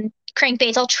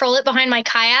crankbaits. I'll troll it behind my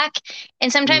kayak,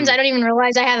 and sometimes I Mm. don't even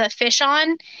realize I have a fish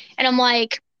on, and I'm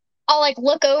like, I'll like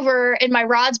look over and my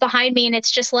rod's behind me, and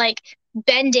it's just like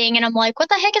bending, and I'm like, what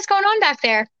the heck is going on back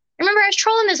there? I remember I was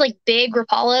trolling this like big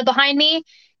Rapala behind me,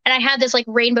 and I had this like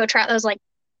rainbow trout that was like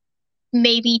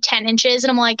maybe 10 inches,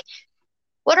 and I'm like,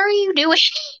 what are you doing?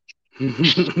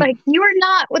 Like, you are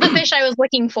not with the fish I was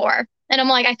looking for. And I'm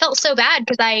like, I felt so bad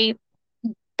because I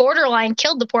borderline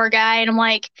killed the poor guy. And I'm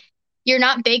like, you're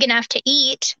not big enough to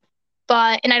eat,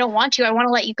 and I don't want to. I want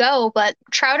to let you go. But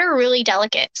trout are really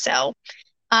delicate. So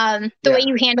the way Yeah.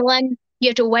 you handle them, you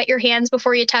have to wet your hands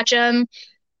before you touch them.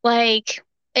 Like,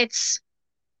 it's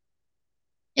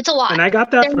it's a lot. And I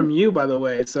got They're, that from you, by the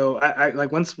way. So I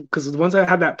like once I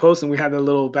had that post and we had a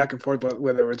little back and forth about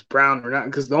whether it was brown or not.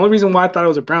 Because the only reason why I thought it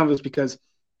was a brown was because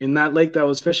in that lake that I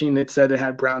was fishing, it said it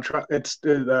had brown trout.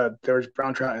 There was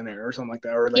brown trout in there or something like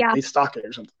that, or like yeah, they stock it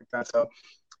or something like that. So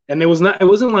and it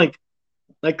wasn't like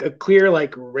a clear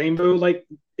like rainbow like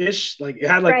ish. Like it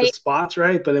had like the right. spots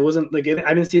right, but it wasn't like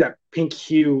I didn't see that pink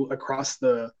hue across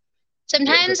the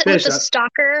Sometimes with fish. the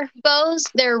stalker bows,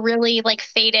 they're really like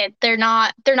faded. They're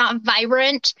not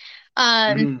vibrant.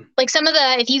 Mhm. Like some of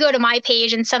the if you go to my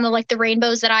page and some of like the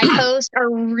rainbows that I post are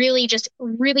really just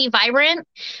really vibrant.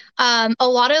 A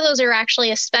lot of those are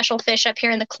actually a special fish up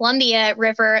here in the Columbia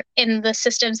River in the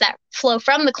systems that flow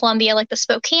from the Columbia, like the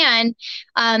Spokane.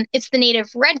 It's the native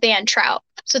red band trout.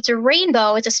 So it's a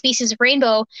rainbow. It's a species of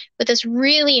rainbow with this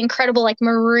really incredible like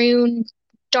maroon,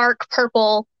 dark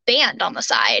purple band on the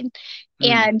side,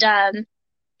 Mm. and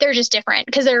they're just different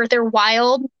because they're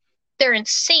wild. They're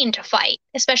insane to fight,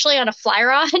 especially on a fly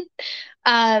rod.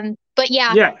 But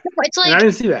yeah, Yeah, it's and I like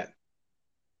didn't see that.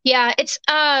 yeah, it's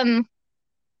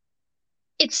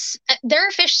there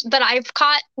are fish that I've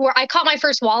caught where I caught my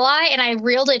first walleye and I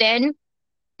reeled it in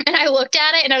and I looked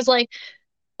at it and I was like,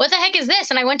 what the heck is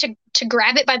this? And I went to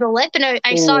grab it by the lip and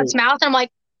I saw its Oh. mouth and I'm like,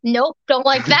 nope, don't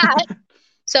like that.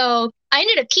 So I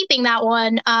ended up keeping that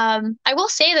one. I will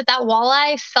say that that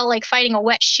walleye felt like fighting a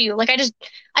wet shoe. Like I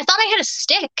thought I had a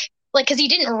stick. Like, because he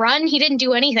didn't run, he didn't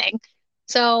do anything.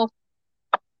 So,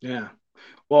 Yeah.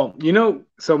 Well,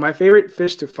 so my favorite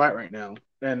fish to fight right now,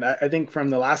 and I think from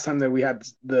the last time that we had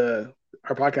the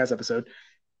our podcast episode,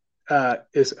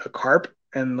 is a carp.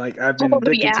 And like I've been oh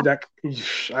addicted yeah, to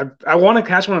that. I want to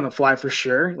catch one on the fly for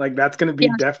sure. Like that's going to be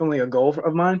yeah. definitely a goal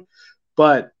of mine.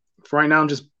 But for right now, I'm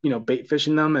just bait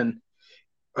fishing them, and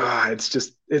it's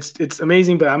just it's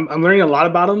amazing. But I'm learning a lot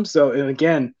about them. So and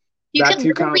again, You back can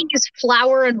to kind literally of use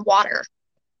flour and water,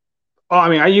 I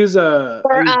mean I or use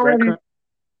breadcrumb.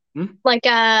 Hmm? like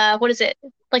what is it?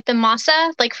 Like the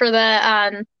masa, like for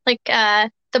the like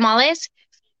tamales.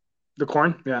 The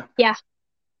corn, yeah. Yeah,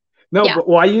 No, yeah. but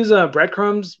well, I use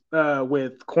breadcrumbs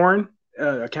with corn,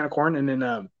 a can of corn, and then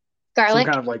some kind Garlic.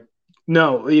 of like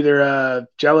no, either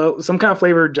Jello, some kind of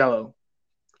flavored Jello.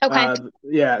 Okay.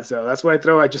 Yeah, so that's what I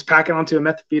throw. I just pack it onto a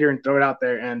method feeder and throw it out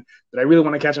there. And but I really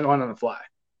want to catch it on the fly.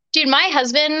 Dude, my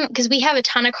husband, because we have a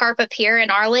ton of carp up here in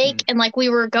our lake, Mm. and like we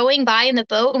were going by in the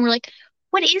boat and we're like,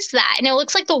 what is that? And it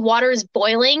looks like the water is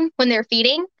boiling when they're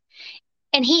feeding.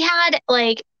 And he had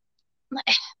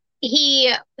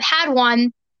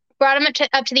one, brought him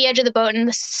up to the edge of the boat, and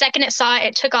the second it saw it,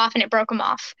 it took off and it broke him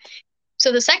off.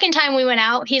 So the second time we went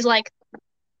out, he's like,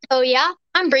 "Oh yeah,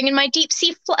 I'm bringing my deep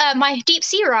sea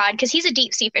rod because he's a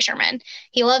deep sea fisherman.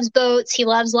 He loves boats. He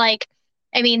loves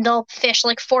I mean, they'll fish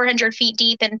like 400 feet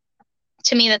deep, and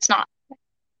to me, that's not.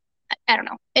 I don't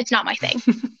know. It's not my thing.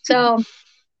 So,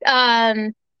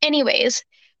 um, anyways,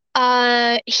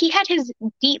 he had his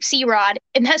deep sea rod,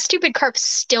 and that stupid carp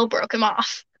still broke him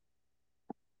off.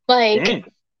 Like Dang,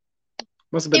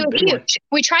 must have it been a was big one. huge.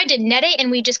 We tried to net it,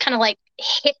 and we just kind of like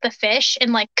hit the fish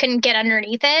and like couldn't get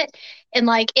underneath it, and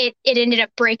like it ended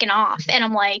up breaking off. And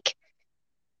I'm like,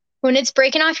 when it's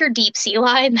breaking off your deep sea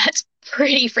line, that's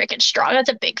pretty freaking strong. That's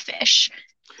a big fish.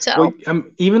 Well, So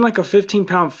even like a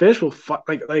 15-pound fish will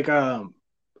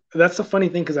that's the funny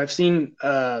thing because I've seen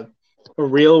a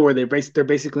reel where they're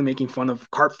basically making fun of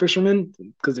carp fishermen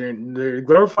because they're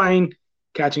glorifying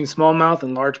catching smallmouth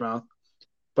and largemouth,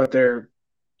 but they're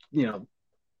you know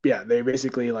yeah they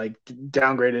basically like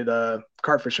downgraded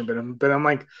carp fishermen. But I'm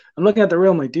looking at the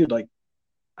reel, I'm like, dude, like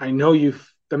I know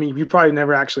I mean you probably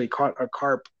never actually caught a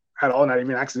carp at all, not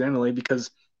even accidentally,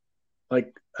 because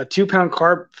like a 2-pound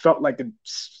carp felt like a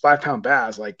 5-pound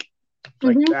bass, like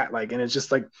mhm, that. Like, and it's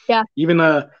just like yeah, even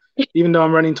even though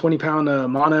I'm running 20-pound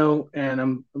mono and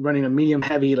I'm running a medium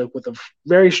heavy like with a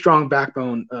very strong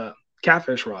backbone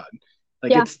catfish rod,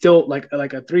 like yeah, it's still like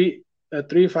a 3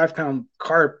 to 5 pound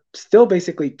carp still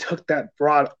basically took that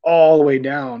rod all the way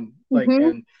down. Like, hmm,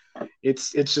 and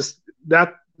it's just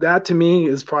that to me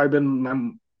has probably been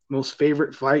my most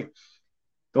favorite fight.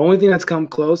 The only thing that's come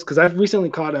close, because I've recently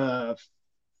caught a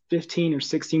 15 or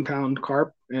 16-pound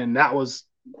carp, and that was,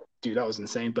 dude, that was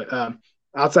insane. But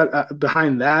outside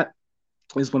behind that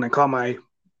is when I caught my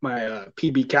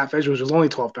PB catfish, which was only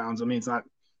 12 pounds. I mean, it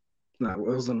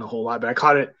wasn't a whole lot, but I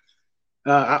caught it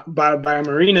by a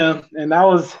marina, and that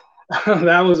was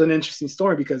that was an interesting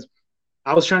story because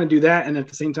I was trying to do that and at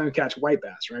the same time catch white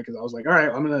bass, right? Because I was like, all right,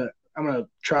 I'm gonna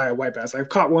try a white bass. I've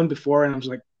caught one before, and I was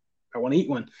like, I want to eat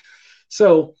one.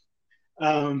 So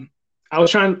um, I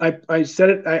was trying. I said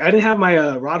it. I didn't have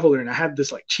my rod holder, and I had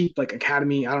this like cheap like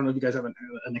Academy. I don't know if you guys have an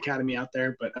Academy out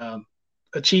there, but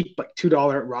a cheap like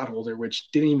 $2 rod holder,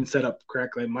 which didn't even set up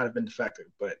correctly. It might have been defective.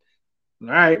 But all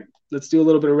right, let's do a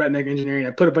little bit of redneck engineering.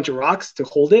 I put a bunch of rocks to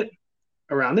hold it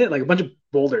around it, like a bunch of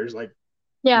boulders, like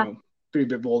you yeah, know, pretty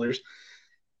big boulders.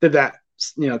 Did that.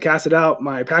 Cast it out.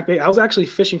 My pack bait. I was actually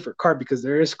fishing for carp because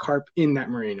there is carp in that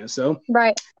marina.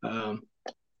 right. Um,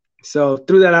 so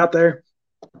threw that out there,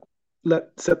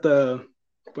 put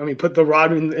the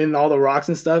rod in all the rocks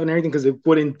and stuff and everything because it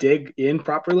wouldn't dig in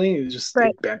properly. Right.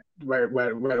 It bent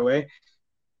right away.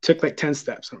 Took like 10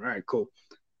 steps. All right, cool.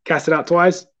 Cast it out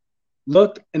twice,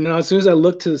 looked, and then as soon as I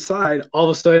looked to the side, all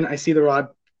of a sudden I see the rod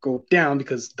go down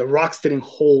because the rocks didn't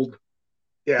hold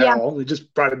it at Yeah. all. It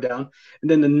just brought it down. And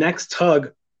then the next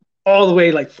tug, all the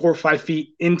way like 4 or 5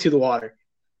 feet into the water.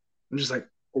 I'm just like,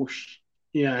 oh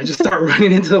yeah, I just start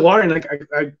running into the water and like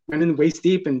I went in waist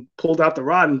deep and pulled out the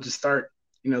rod and just start,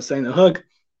 setting the hook.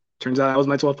 Turns out that was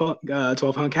my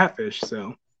 12-pound catfish.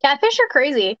 So Catfish are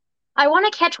crazy. I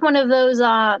want to catch one of those.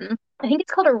 I think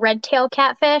it's called a red tail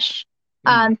catfish.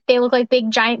 They look like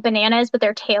big giant bananas, but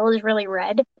their tail is really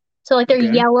red. So like they're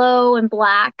okay. yellow and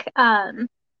black.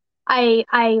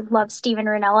 I love Steven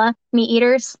Ranella, Meat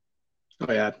Eaters.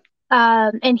 Oh yeah.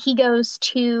 And he goes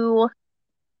to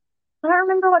I don't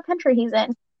remember what country he's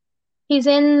in. He's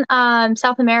in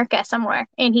South America somewhere,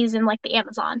 and he's in like the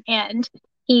Amazon, and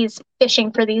he's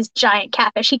fishing for these giant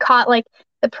catfish. He caught like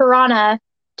the piranha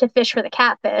to fish for the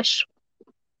catfish.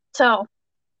 So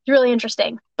it's really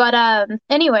interesting. But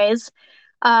anyways,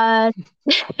 uh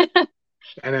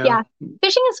I know. yeah,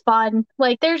 fishing is fun.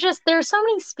 Like there's so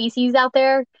many species out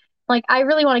there. Like I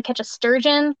really want to catch a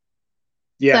sturgeon.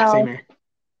 Yeah, same So here.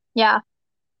 yeah,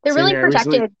 they're Same really here. I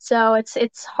recently, protected, so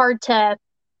it's hard to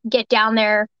get down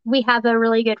there. We have a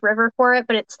really good river for it,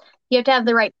 but it's you have to have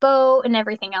the right boat and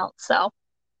everything else. So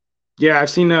yeah, I've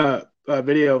seen a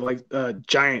video of like a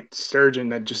giant sturgeon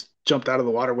that just jumped out of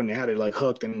the water when they had it like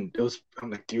hooked, and it was.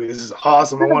 I'm like, dude, this is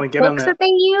awesome. I the want to get on hooks that that. they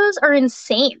use are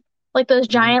insane. Like those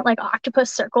Mm-hmm. giant like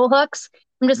octopus circle hooks.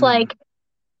 I'm just Mm-hmm. like,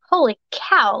 holy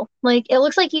cow. Like it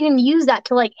looks like you can use that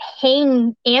to like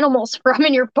hang animals from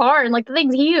in your barn. Like the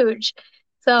thing's huge.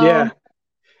 So Yeah,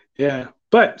 yeah.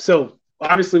 But so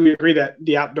obviously we agree that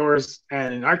the outdoors,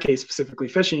 and in our case specifically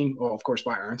fishing, well, of course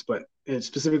firearms, but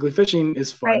specifically fishing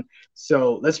is right. fun.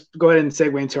 So let's go ahead and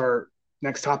segue into our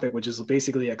next topic, which is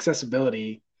basically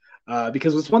accessibility.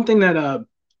 Because it's one thing that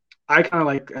I kind of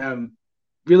like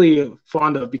really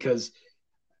fond of because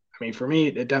I mean for me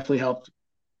it definitely helped.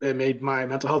 It made my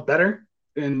mental health better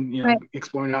in Right.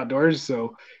 exploring outdoors.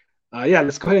 So yeah,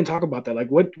 let's go ahead and talk about that. Like,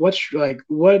 what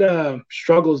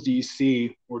struggles do you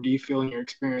see, or do you feel in your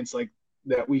experience like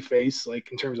that we face,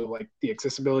 like in terms of like the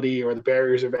accessibility or the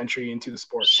barriers of entry into the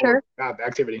sport or Sure.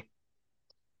 activity?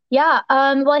 Yeah,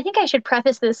 well, I think I should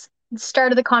preface this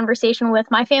start of the conversation with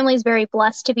my family is very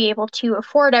blessed to be able to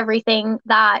afford everything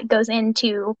that goes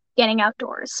into getting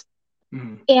outdoors.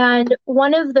 Mm-hmm. And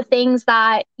one of the things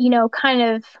that, kind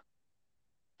of,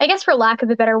 I guess for lack of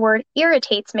a better word,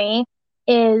 irritates me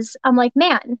is I'm like,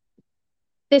 man,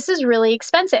 this is really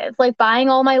expensive. Like buying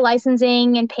all my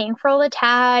licensing and paying for all the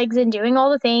tags and doing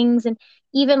all the things. And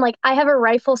even like I have a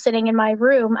rifle sitting in my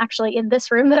room, actually in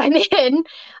this room that I'm in,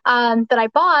 that I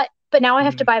bought, but now I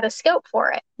have to Mm-hmm. buy the scope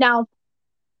for it. Now,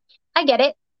 I get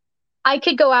it. I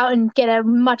could go out and get a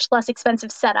much less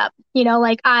expensive setup.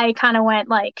 Like I kind of went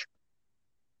like,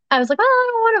 I was like, well, I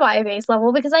don't want to buy a base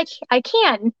level because I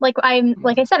can. Like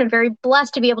I said, I'm very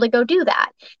blessed to be able to go do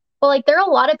that. But like there are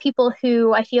a lot of people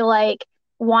who I feel like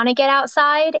want to get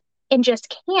outside and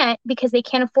just can't because they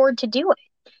can't afford to do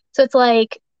it. So it's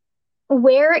like,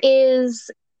 where is,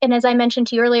 and as I mentioned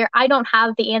to you earlier, I don't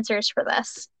have the answers for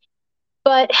this,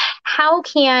 but how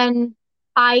can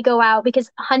I go out? Because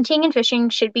hunting and fishing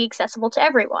should be accessible to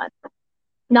everyone,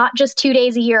 not just 2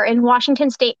 days a year. In Washington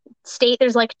State,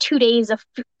 there's like 2 days of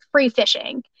free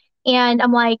fishing. And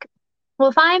I'm like, well,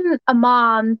 if I'm a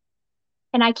mom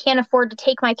and I can't afford to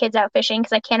take my kids out fishing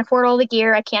because I can't afford all the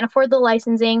gear, I can't afford the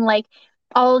licensing, like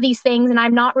all of these things, and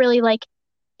I'm not really like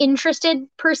interested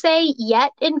per se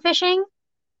yet in fishing,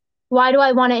 why do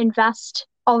I want to invest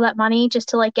all that money just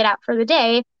to like get out for the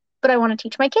day? But I want to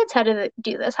teach my kids how to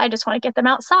do this. I just want to get them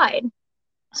outside.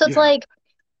 So it's Yeah, like,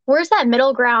 where's that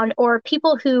middle ground? Or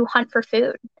people who hunt for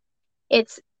food?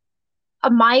 It's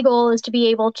my goal is to be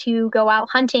able to go out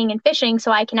hunting and fishing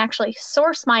so I can actually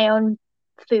source my own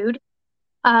food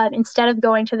instead of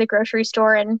going to the grocery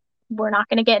store. And we're not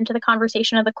going to get into the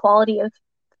conversation of the quality of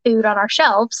food on our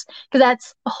shelves because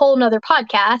that's a whole nother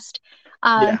podcast.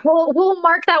 yeah, We'll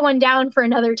mark that one down for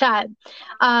another time.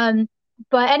 Um,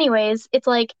 but anyways, it's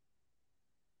like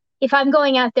if I'm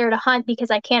going out there to hunt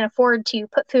because I can't afford to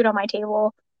put food on my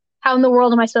table, how in the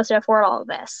world am I supposed to afford all of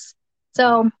this?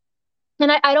 mm-hmm. So,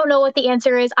 and I don't know what the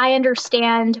answer is. I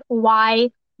understand why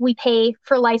we pay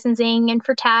for licensing and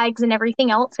for tags and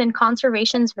everything else, and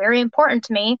conservation is very important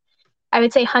to me. I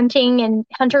would say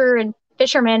hunter and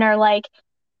fishermen are like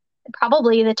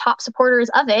probably the top supporters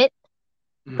of it.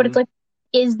 But it's Mm-hmm. like,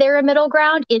 is there a middle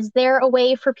ground? Is there a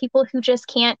way for people who just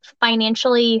can't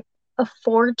financially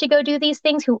afford to go do these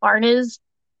things, who aren't as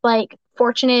like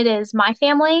fortunate as my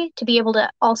family, to be able to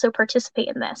also participate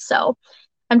in this? So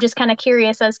I'm just kind of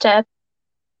curious as to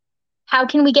how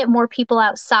can we get more people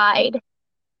outside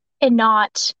and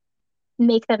not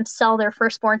make them sell their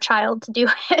firstborn child to do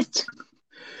it?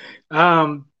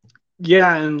 um,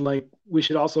 yeah, and like we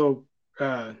should also,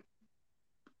 I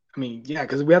mean, yeah,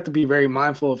 because we have to be very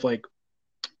mindful of like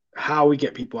how we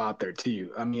get people out there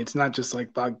too. I mean, it's not just like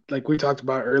we talked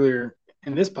about earlier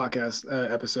in this podcast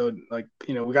episode. Like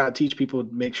we got to teach people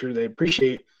to make sure they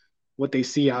appreciate what they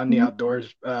see out in the Mhm.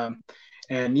 outdoors.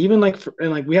 And even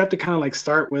and like we have to kind of like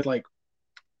start with like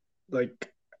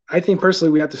I think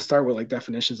personally we have to start with like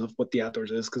definitions of what the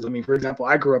outdoors is. Because I mean, for example,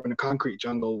 I grew up in a concrete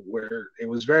jungle where it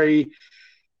was very.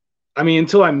 I mean,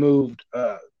 until I moved,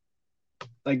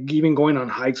 like even going on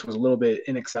hikes was a little bit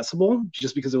inaccessible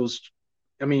just because it was.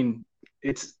 I mean,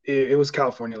 it was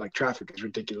California. Like traffic is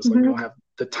ridiculous. Like we Hmm. don't have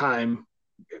the time,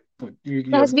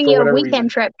 It has to for be a whatever weekend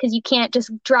reason. trip because you can't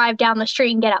just drive down the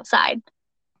street and get outside.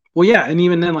 Well, yeah, and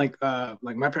even then, like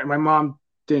my mom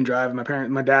didn't drive.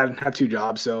 My dad had two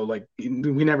jobs, so like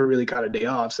we never really got a day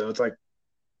off. So it's like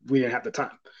we didn't have the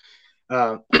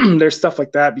time. There's stuff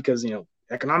like that because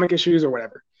economic issues or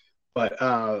whatever. But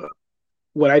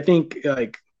what I think,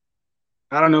 like,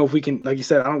 I don't know if we can, like you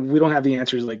said, we don't have the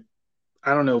answers. Like,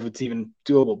 I don't know if it's even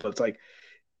doable, but it's like,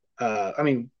 I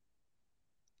mean,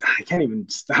 I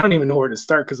don't even know where to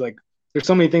start because like there's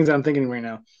so many things that I'm thinking right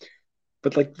now.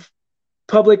 But like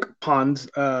public ponds,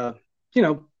 you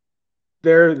know,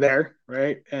 they're there,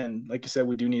 right? And like you said,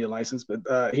 we do need a license.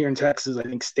 But here in Texas, I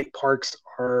think state parks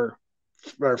are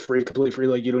free, completely free.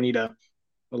 Like you don't need a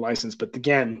license. But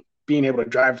again, being able to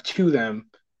drive to them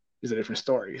is a different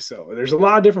story. So there's a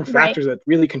lot of different Right, factors that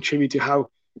really contribute to how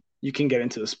you can get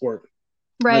into the sport.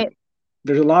 Like right.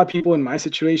 there's a lot of people in my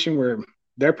situation where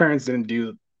their parents didn't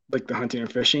do like the hunting or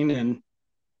fishing, and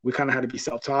we kind of had to be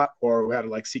self-taught or we had to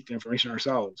like seek the information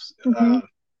ourselves. Hmm.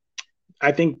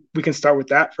 I think we can start with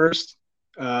that first.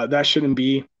 That shouldn't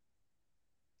be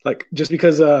like just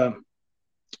because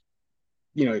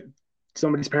you know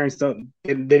somebody's parents they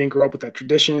didn't grow up with that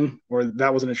tradition or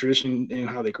that wasn't a tradition in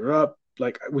how they grew up.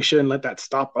 Like we shouldn't let that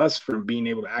stop us from being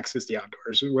able to access the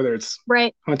outdoors, whether it's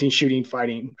Right. hunting, shooting,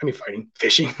 fighting. I mean, fighting,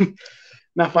 fishing,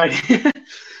 not fighting.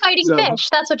 Fighting So fish.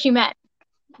 That's what you meant.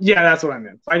 yeah, that's what I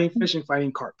meant. Fighting, fishing,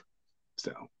 fighting carp.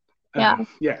 So Yeah.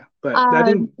 yeah, but I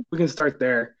think Um, we can start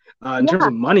there. In terms yeah.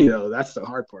 of money, though, that's the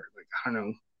hard part. Like I don't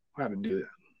know how to do that.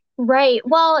 Right.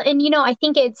 Well, and I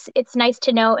think it's nice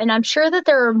to know, and I'm sure that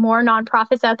there are more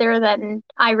nonprofits out there than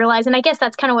I realize. And I guess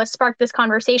that's kind of what sparked this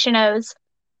conversation is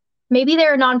maybe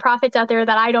there are nonprofits out there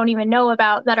that I don't even know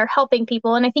about that are helping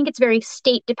people. And I think it's very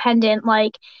state dependent.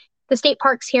 Like the state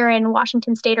parks here in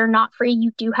Washington State are not free.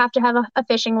 You do have to have a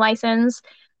fishing license.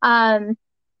 Um,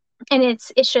 and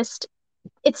it's just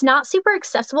it's not super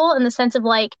accessible in the sense of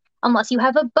like unless you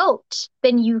have a boat,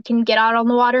 then you can get out on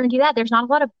the water and do that. There's not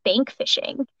a lot of bank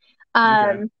fishing.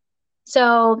 Okay. Um,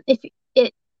 so if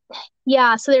it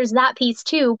yeah, so there's that piece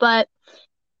too, but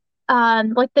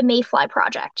like the Mayfly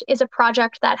project is a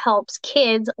project that helps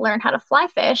kids learn how to fly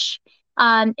fish,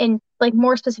 and like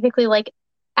more specifically like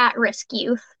at-risk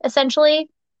youth, essentially,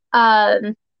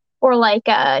 um, or like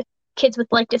kids with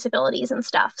like disabilities and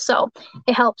stuff. So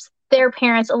it helps their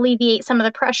parents alleviate some of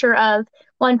the pressure of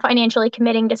one financially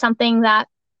committing to something that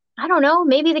I don't know,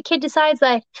 maybe the kid decides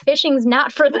that fishing's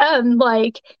not for them,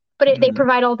 like, but they Mm-hmm.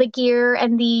 provide all the gear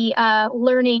and the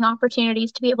learning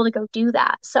opportunities to be able to go do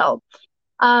that. So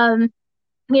um,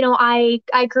 I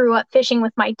grew up fishing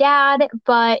with my dad,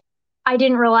 but I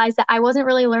didn't realize that I wasn't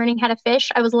really learning how to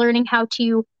fish. I was learning how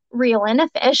to reel in a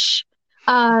fish,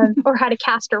 or how to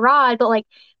cast a rod. But like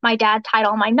my dad tied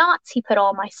all my knots, he put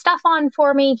all my stuff on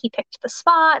for me, he picked the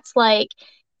spots. Like,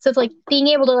 so it's like being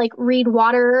able to like read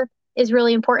water is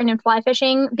really important in fly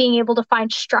fishing. Being able to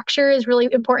find structure is really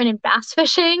important in bass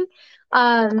fishing.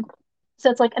 Um, so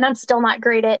it's like, and I'm still not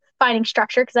great at finding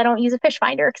structure because I don't use a fish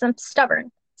finder because I'm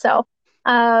stubborn. So,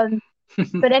 um,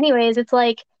 but anyways, it's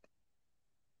like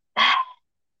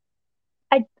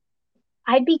I'd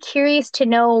I'd be curious to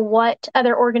know what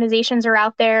other organizations are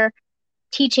out there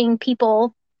teaching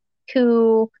people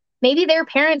who maybe their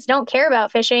parents don't care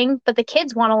about fishing, but the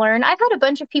kids want to learn. I've had a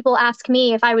bunch of people ask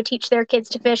me if I would teach their kids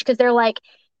to fish because they're like,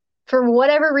 for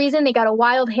whatever reason, they got a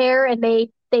wild hair and they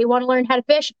want to learn how to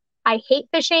fish. I hate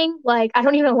fishing. Like, I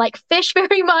don't even like fish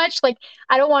very much. Like,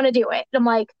 I don't want to do it. And I'm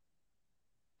like,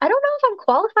 I don't know if I'm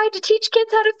qualified to teach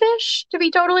kids how to fish, to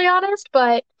be totally honest,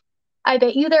 but I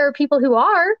bet you there are people who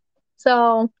are.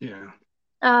 So, Yeah.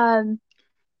 um,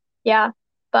 yeah,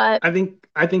 but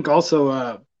I think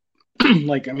also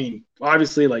like I mean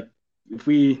obviously like if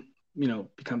we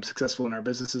become successful in our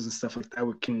businesses and stuff like that,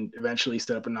 we can eventually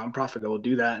set up a nonprofit that will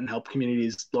do that and help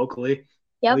communities locally. At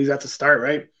yep, least that's a start,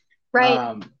 right? right.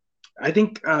 um I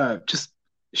think just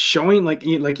showing like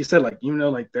you said, like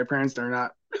like their parents are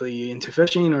not really into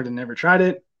fishing or they never tried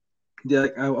it.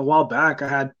 Like a while back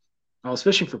I was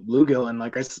fishing for bluegill, and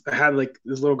like I had like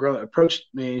this little girl that approached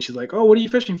me and she's like, oh, what are you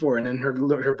fishing for? And then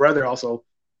her brother also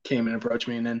came and approached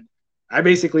me, and then I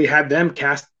basically had them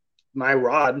cast my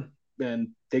rod, and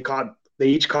they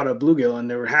each caught a bluegill and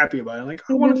they were happy about it. Like,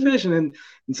 I want to Hmm. fish. And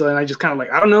so then I just kind of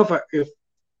like, I don't know if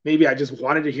maybe I just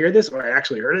wanted to hear this or I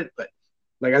actually heard it, but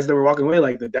like as they were walking away,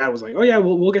 like the dad was like, oh yeah,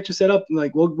 we'll get you set up, and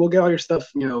like we'll get all your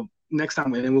stuff, next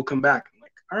time, and then we'll come back. I'm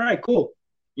like, all right, cool.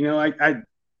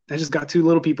 I just got two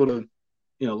little people to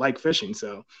like fishing,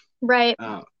 so Right.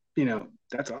 uh,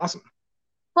 that's awesome.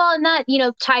 Well, and that,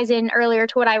 ties in earlier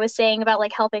to what I was saying about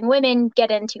like helping women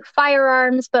get into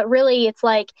firearms, but really it's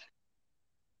like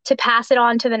to pass it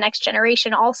on to the next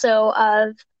generation also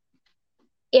of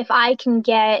if I can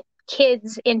get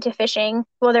kids into fishing,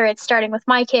 whether it's starting with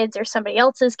my kids or somebody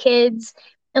else's kids,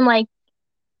 and like,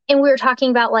 and we were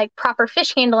talking about like proper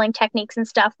fish handling techniques and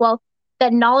stuff. Well,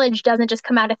 that knowledge doesn't just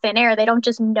come out of thin air. They don't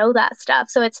just know that stuff.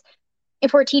 So it's,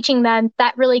 if we're teaching them,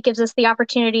 that really gives us the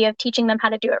opportunity of teaching them how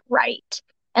to do it right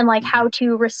and like Mm-hmm. how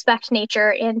to respect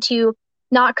nature and to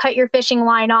not cut your fishing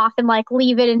line off and like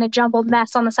leave it in a jumbled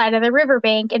mess on the side of the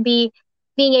riverbank and being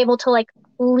able to like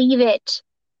leave it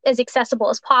as accessible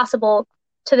as possible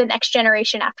to the next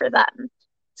generation after them.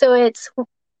 So it's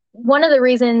one of the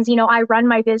reasons, I run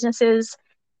my businesses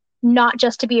not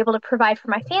just to be able to provide for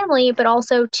my family, but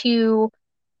also to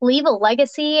leave a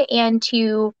legacy and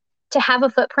to have a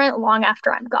footprint long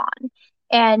after I'm gone.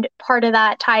 And part of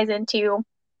that ties into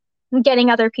getting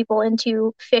other people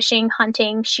into fishing,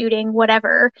 hunting, shooting,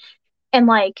 whatever, and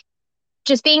like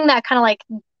just being that kind of like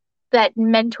that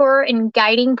mentor and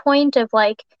guiding point of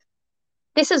like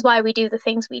this is why we do the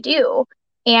things we do.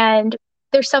 And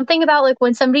there's something about like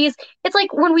when somebody's, it's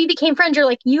like when we became friends, you're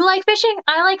like, you like fishing,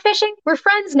 I like fishing, we're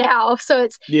friends now. So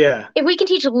it's, Yeah. if we can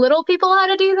teach little people how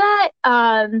to do that,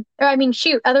 or I mean,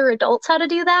 shoot, other adults how to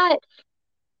do that,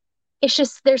 it's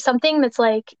just, there's something that's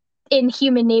like in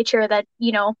human nature that,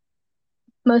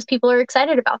 most people are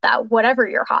excited about that, whatever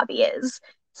your hobby is.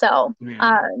 So,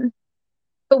 Yeah.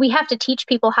 but we have to teach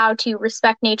people how to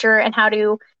respect nature and how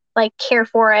to like care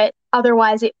for it.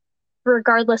 Otherwise, it,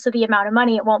 regardless of the amount of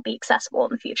money, it won't be accessible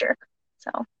in the future.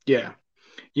 So, Yeah.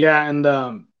 Yeah. And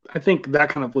I think that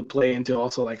kind of would play into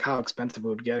also like how expensive it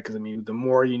would get. Because I mean, the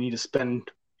more you need to spend,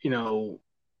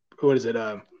 what is it?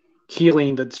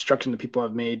 Healing the destruction that people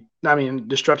have made. I mean,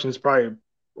 destruction is probably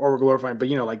over glorifying, but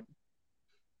like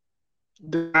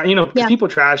because yeah. people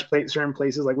certain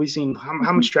places. Like we've seen how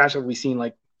Mhm. much trash have we seen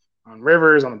like on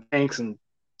rivers, on the banks, and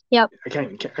Yep. I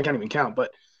can't even count.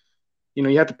 But you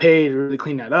have to pay to really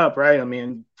clean that up, right? I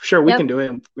mean, sure we Yep. can do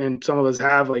it, and some of us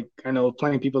have. Like I know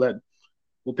plenty of people that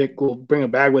will bring a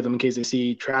bag with them in case they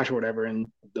see trash or whatever, and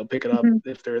they'll pick it up Mhm.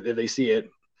 if they see it.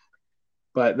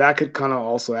 But that could kind of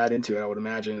also add into it, I would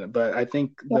imagine. But I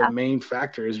think the Yeah. main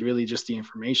factor is really just the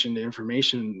information. The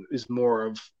information is more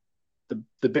of the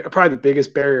probably the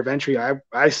biggest barrier of entry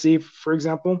I see, for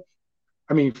example.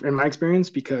 I mean, in my experience,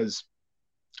 because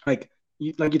like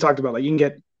you talked about, like you can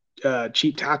get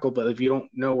cheap tackle, but if you don't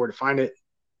know where to find it,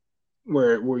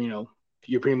 where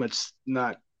you're pretty much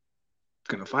not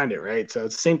gonna find it, right? So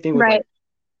it's the same thing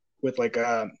with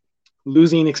Right.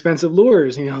 losing expensive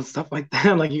lures, stuff like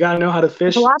that. Like you gotta know how to I've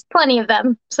fish lost plenty of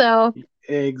them. So,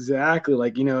 exactly,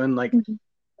 like and like mhm.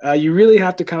 you really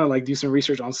have to kind of like do some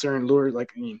research on certain lures.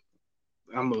 Like I mean,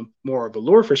 more of a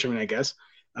lure fisherman, I guess.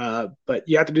 But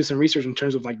you have to do some research in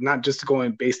terms of like not just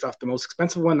going based off the most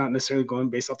expensive one, not necessarily going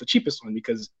based off the cheapest one,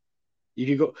 because if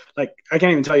you go like I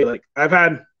can't even tell you, like I've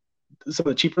had some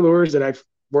of the cheaper lures that I've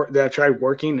tried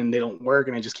working and they don't work,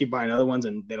 and I just keep buying other ones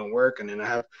and they don't work, and then I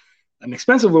have an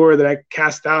expensive lure that I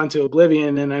cast out into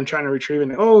oblivion and I'm trying to retrieve it,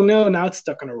 and oh no, now it's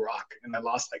stuck on a rock and I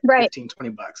lost like Right.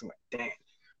 15-20 bucks. I'm like, dang.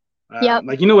 Yep.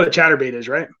 Like what a chatterbait is,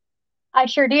 right? I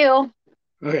sure do.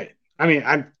 Okay. I mean,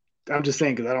 I'm just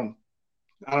saying because I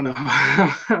don't know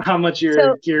how much your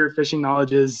So gear fishing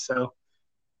knowledge is. So,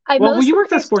 I well, you mostly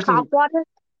worked at fish Sportsman, top water.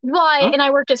 Well, huh? and I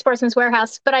worked at Sportsman's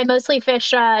Warehouse, but I mostly fish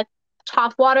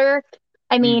top water.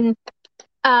 I Mm,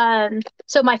 mean,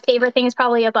 so my favorite thing is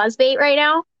probably a buzzbait right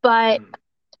now, but mm.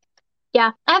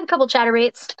 yeah, I have a couple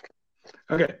chatterbaits.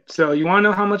 Okay, so you want to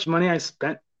know how much money I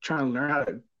spent trying to learn how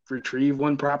to retrieve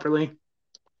one properly?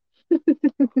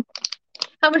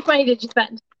 How much money did you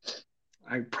spend?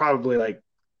 I probably like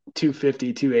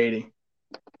 250, 280,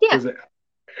 Yeah, because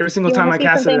every single you want time to I see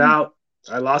casted it something? out,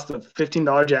 I lost a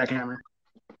 $15 jackhammer.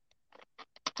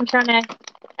 I'm trying to.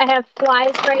 I have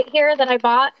flies right here that I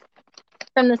bought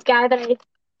from this guy that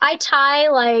I tie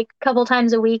like a couple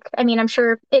times a week. I mean, I'm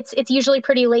sure it's usually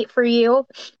pretty late for you,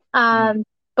 Mm.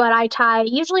 but I tie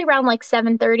usually around like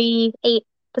 7:30, 8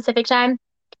 Pacific time.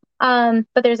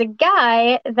 But there's a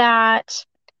guy that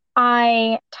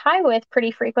I tie with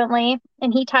pretty frequently,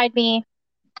 and he tied me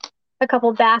a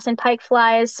couple bass and pike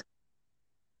flies.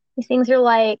 These things are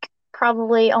like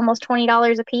probably almost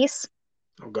 $20 a piece.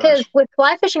 Oh Because gosh. with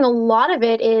fly fishing, a lot of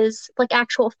it is like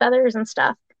actual feathers and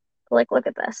stuff. Like, look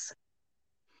at this.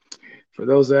 For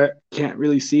those that can't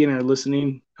really see and are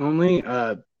listening only,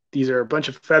 these are a bunch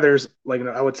of feathers. Like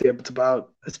I would say it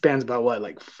spans about what,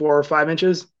 like 4 or 5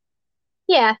 inches.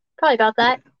 Yeah, probably about Yeah.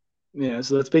 that. Yeah.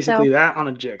 So that's So, basically that on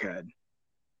a jig head.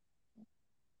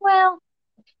 well,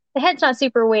 the head's not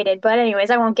super weighted, but anyways,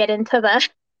 I won't get into the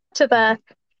to the Mhm.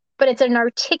 but it's an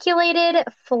articulated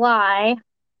fly.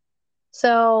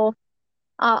 So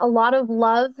a lot of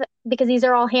love because these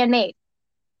are all handmade.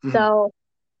 Mhm. So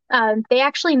they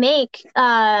actually make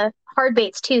hard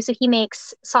baits too. So he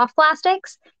makes soft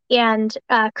plastics and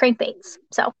crankbaits.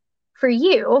 So for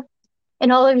you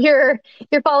and all of your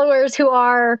followers who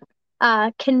are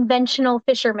conventional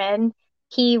fishermen,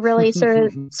 he really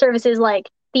services like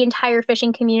the entire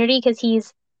fishing community because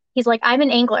he's like, I'm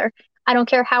an angler. I don't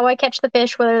care how I catch the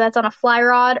fish, whether that's on a fly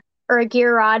rod or a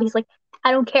gear rod. He's like,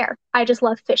 I don't care. I just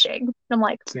love fishing. And I'm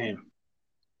like, Same.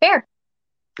 fair.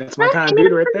 That's my I kind of mean,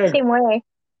 dude I'm right the there. same way.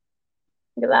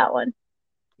 Look at that one.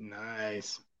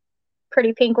 Nice.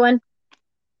 Pretty pink one,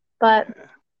 but Yeah.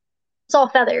 it's all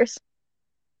feathers.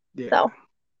 Yeah. So,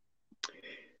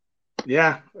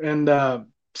 Yeah. And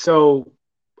so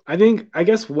I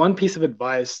guess one piece of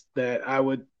advice that I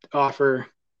would offer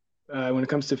when it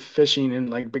comes to fishing and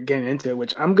like getting into it,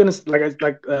 which I'm gonna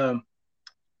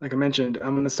like I mentioned,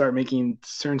 I'm gonna start making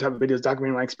certain type of videos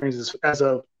documenting my experiences as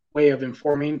a way of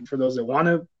informing for those that want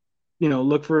to,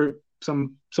 look for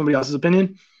somebody else's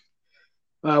opinion.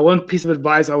 One piece of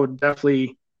advice I would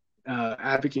definitely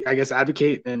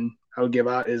advocate, and I would give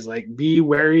out is like be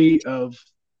wary of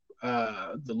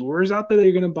the lures out there that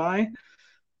you're gonna buy.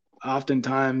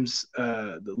 Oftentimes,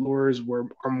 the lures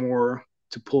are more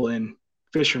to pull in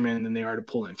fishermen than they are to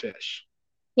pull in fish.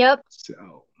 yep.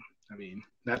 So, I mean,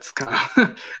 that's kind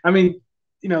of, I mean,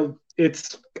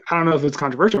 it's, I don't know if it's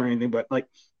controversial or anything, but like,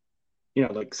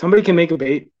 like somebody can make a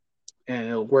bait and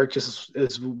it'll work just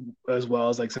as well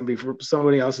as like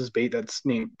somebody else's bait that's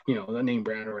named, a name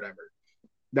brand or whatever.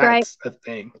 Right. That's a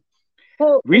thing.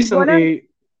 Well, Recently,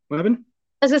 what happened?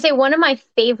 I was gonna say one of my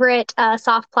favorite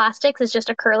soft plastics is just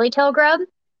a curly tail grub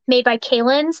made by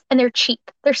Kalins, and they're cheap.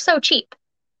 They're so cheap.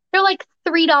 They're like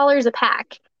 $3 a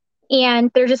pack, and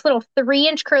they're just little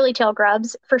 3-inch curly tail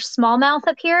grubs for smallmouth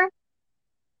up here.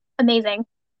 Amazing,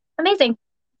 amazing.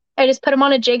 I just put them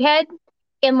on a jig head,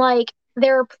 and like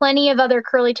there are plenty of other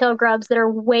curly tail grubs that are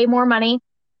way more money.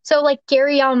 So like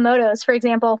Gary Yamamoto's, for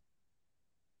example,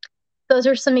 those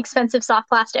are some expensive soft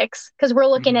plastics because we're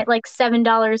looking Mm-hmm. at like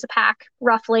 $7 a pack,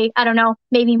 roughly. I don't know,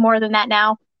 maybe more than that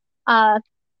now. Uh,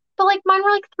 but like mine were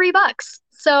like $3.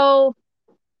 So,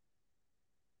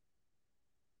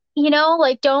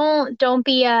 like don't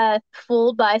be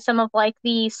fooled by some of like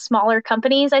the smaller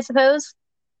companies, I suppose.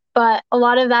 But a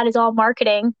lot of that is all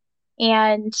marketing,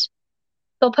 and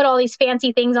they'll put all these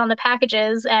fancy things on the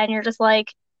packages, and you're just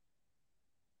like,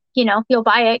 you'll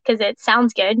buy it because it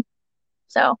sounds good.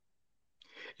 So,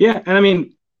 Yeah, and I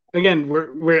mean, again,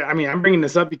 I mean, I'm bringing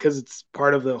this up because it's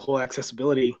part of the whole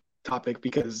accessibility topic.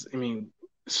 Because I mean,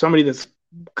 somebody that's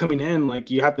coming in, like,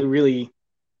 you have to really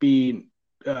be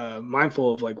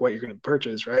mindful of like what you're going to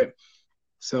purchase, right?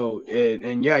 So,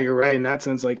 and yeah, you're right in that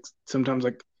sense. Like sometimes,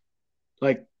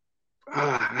 like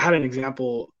I had an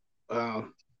example. Uh,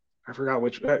 I forgot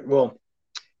which. Well,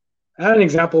 I had an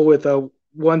example with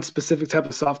one specific type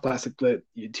of soft plastic that,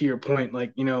 to your point,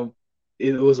 like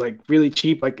it was like really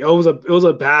cheap. Like it was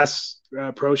a Bass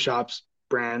Pro Shops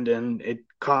brand, and it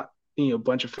caught a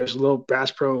bunch of fish. A little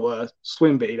Bass Pro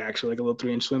swim bait, actually, like a little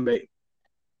 3-inch swim bait.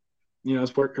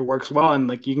 It works well, and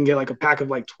like you can get like a pack of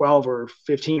like 12 or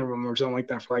 15 of them or something like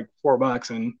that for like $4,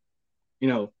 and you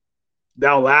know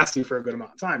that'll last you for a good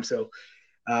amount of time. So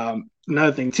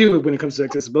another thing too, when it comes to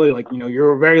accessibility, like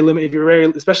you're very limited. If you're very,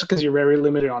 especially because you're very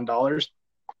limited on dollars.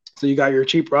 So you got your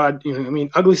cheap rod. I mean,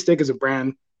 Ugly Stick is a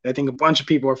brand that I think a bunch of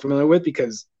people are familiar with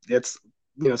because it's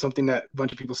something that a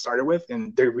bunch of people started with,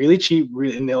 and they're really cheap,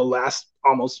 and they'll last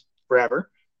almost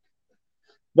forever.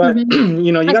 But mhm.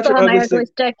 you I got still your have my Ugly ugly Stick.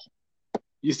 stick.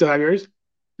 You still have yours?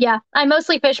 Yeah, I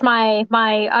mostly fish my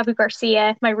Abu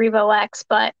Garcia, my Revo X,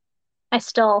 but I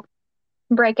still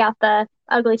break out the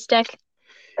ugly stick.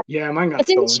 Yeah, mine got It's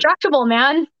stolen. indestructible,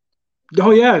 man.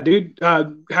 Oh yeah, dude.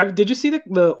 Did you see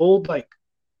the old like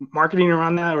marketing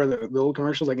around that, or the old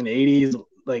commercials like in the '80s,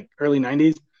 like early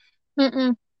 '90s?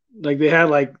 Mm-mm. Like they had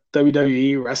like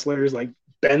WWE wrestlers like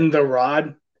bend the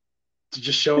rod to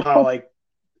just show how like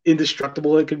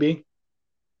indestructible it could be.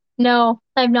 No,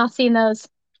 I've not seen those.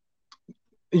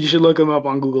 You should look them up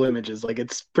on Google Images. Like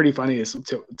it's pretty funny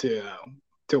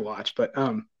to watch. But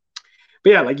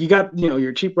yeah, like you got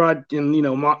your cheap rod, and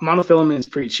monofilament is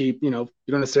pretty cheap. You don't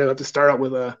necessarily have to start out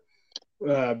with a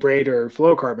braid or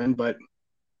fluorocarbon, but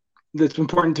it's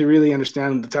important to really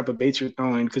understand the type of baits you're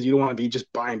throwing, because you don't want to be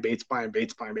just buying baits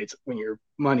when your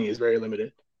money is very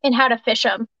limited. And how to fish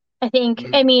them. I think,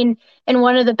 Mm-hmm. I mean, and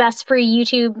one of the best free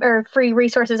YouTube or free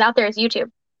resources out there is YouTube.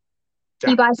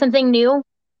 Yeah. You buy something new,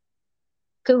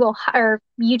 Google or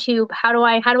YouTube, how do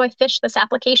I fish this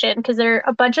application? Because there are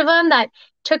a bunch of them that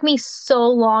took me so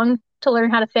long to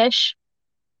learn how to fish.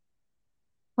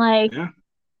 Like, Yeah.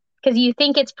 because you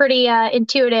think it's pretty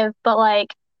intuitive, but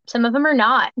like some of them are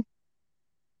not.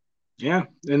 Yeah.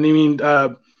 And I mean,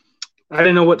 I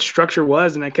didn't know what structure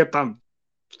was, and I kept on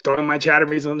throwing my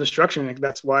chatterbaits on the structure. And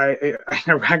that's why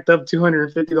I racked up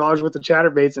 $250 worth of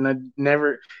chatterbaits, and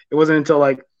it wasn't until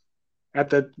like at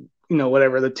the,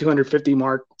 whatever, the 250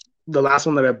 mark, the last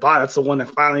one that I bought, that's the one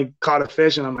that finally caught a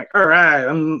fish. And I'm like, all right,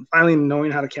 I'm finally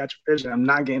knowing how to catch a fish, and I'm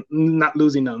not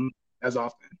losing them as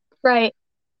often. Right.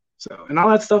 So, and all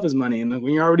that stuff is money. And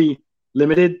when you're already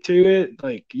limited to it,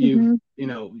 like Mm-hmm.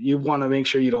 you want to make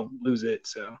sure you don't lose it.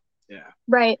 So, yeah.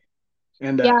 Right.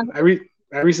 And Yeah.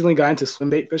 I recently got into swim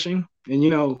bait fishing, and you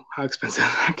know how expensive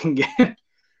that can get.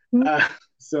 Mhm.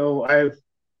 So I've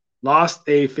lost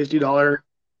a $50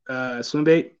 swim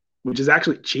bait, which is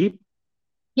actually cheap.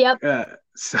 Yep.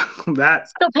 So that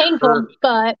Still painful, hurt.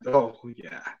 but Oh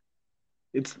yeah,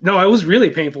 it was really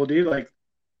painful, dude. Like,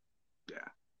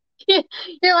 yeah.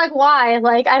 you're like, why?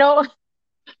 Like, I don't,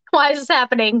 why is this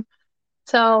happening?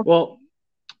 So, Well,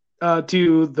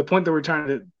 to the point that we're trying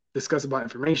to discuss about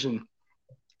information.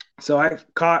 So I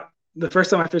caught the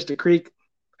first time I fished a creek,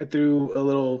 I threw a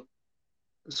little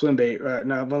swim bait.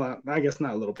 No, well, I guess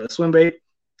not a little bit. Swim bait.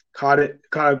 Caught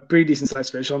a pretty decent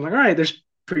sized fish. So I'm like, all right, there's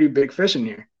pretty big fish in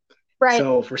here. right.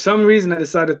 So for some reason, I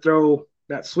decided to throw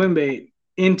that swim bait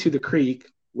into the creek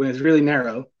when it's really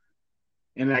narrow,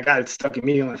 and I got it stuck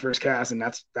immediately on the first cast, and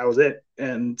that was it.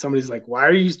 And somebody's like, "Why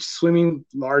are you swimming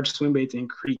large swim baits in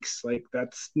creeks? Like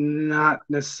that's not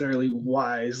necessarily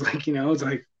wise." Like it's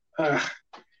like, I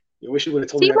wish you would have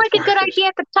told me Seemed that like a before I good fished. idea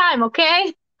at the time,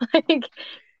 okay? Like,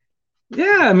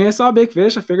 Yeah, I mean, I saw a big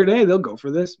fish. I figured, hey, they'll go for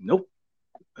this. Nope,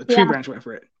 a tree yeah. branch went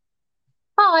for it.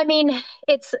 Well, I mean,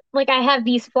 it's like I have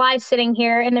these flies sitting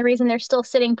here, and the reason they're still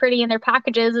sitting pretty in their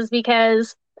packages is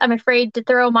because I'm afraid to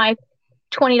throw my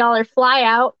 $20 fly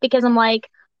out because I'm like,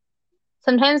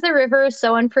 sometimes the river is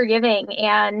so unforgiving.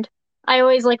 And I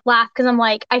always like laugh because I'm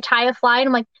like, I tie a fly and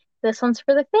I'm like, this one's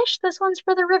for the fish, this one's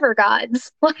for the river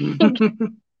gods. Like,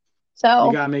 You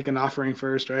so, gotta make an offering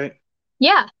first, right?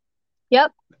 yeah.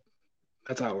 Yep.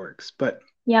 That's how it works. But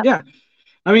Yep. yeah,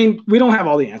 I mean, we don't have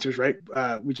all the answers, right?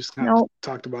 We just kind of No.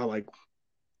 talked about like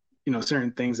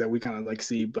certain things that we kind of like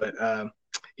see. But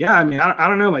yeah, I mean, I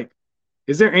don't know. Like,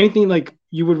 is there anything like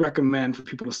you would recommend for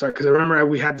people to start? Because I remember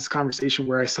we had this conversation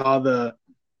where I saw the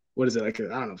what is it like? I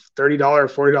don't know, $30 or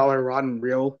 $40 rod and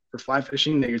reel for fly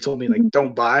fishing that you told me like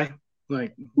don't buy.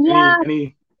 Like Yeah.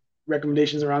 any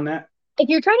recommendations around that? If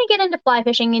you're trying to get into fly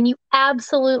fishing and you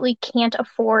absolutely can't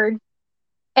afford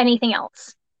anything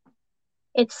else,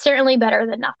 it's certainly better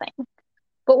than nothing.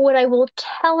 But what I will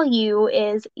tell you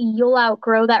is you'll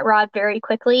outgrow that rod very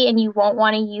quickly and you won't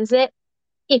want to use it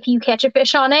if you catch a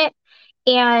fish on it.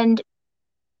 And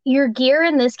your gear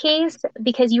in this case,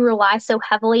 because you rely so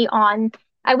heavily on,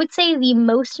 I would say the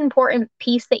most important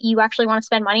piece that you actually want to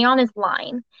spend money on is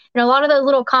line. And a lot of those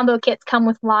little combo kits come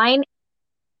with line.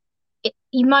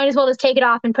 You might as well just take it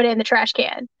off and put it in the trash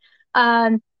can.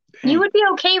 You would be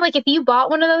okay, like if you bought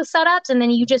one of those setups and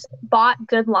then you just bought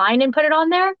good line and put it on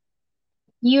there,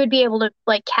 you would be able to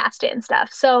like cast it and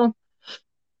stuff. So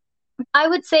I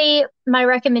would say my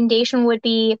recommendation would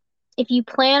be if you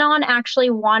plan on actually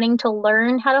wanting to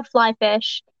learn how to fly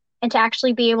fish and to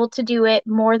actually be able to do it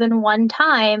more than one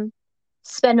time,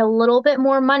 spend a little bit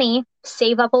more money,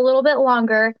 save up a little bit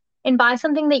longer, and buy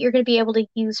something that you're going to be able to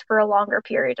use for a longer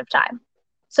period of time.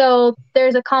 So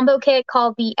there's a combo kit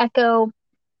called the Echo.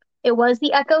 It was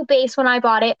the Echo Base when I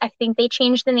bought it. I think they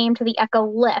changed the name to the Echo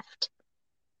Lift.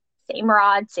 Same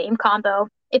rod, same combo.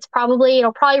 It'll probably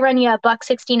run you a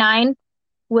 $169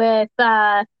 with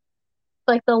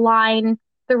like the line,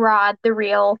 the rod, the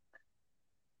reel.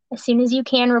 As soon as you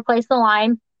can replace the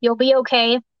line, you'll be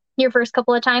okay your first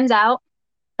couple of times out.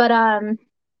 But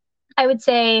I would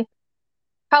say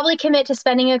probably commit to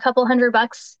spending a couple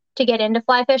 $100 to get into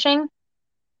fly fishing.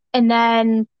 And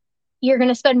then you're going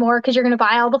to spend more because you're going to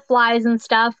buy all the flies and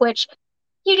stuff, which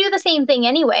you do the same thing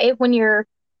anyway when you're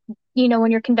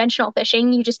conventional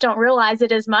fishing. You just don't realize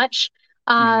it as much.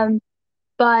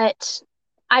 But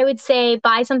I would say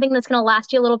buy something that's going to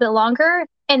last you a little bit longer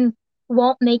and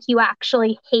won't make you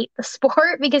actually hate the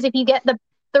sport, because if you get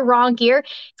the wrong gear,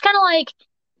 it's kind of like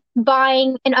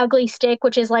buying an ugly stick,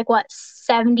 which is like what,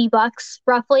 $70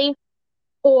 roughly,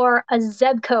 or a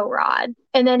Zebco rod.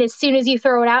 And then as soon as you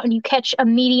throw it out and you catch a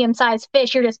medium-sized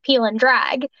fish, you're just peel and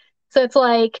drag. So it's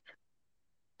like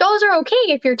those are okay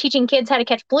if you're teaching kids how to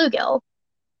catch bluegill.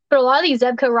 But a lot of these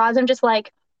Zebco rods, I'm just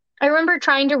like, I remember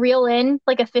trying to reel in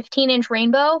like a 15-inch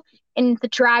rainbow and the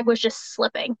drag was just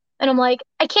slipping. And I'm like,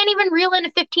 I can't even reel in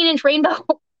a 15-inch rainbow.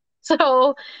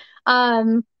 So,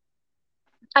 um,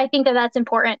 I think that that's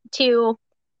important to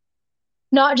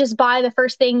not just buy the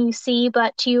first thing you see,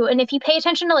 but to, and if you pay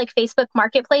attention to like Facebook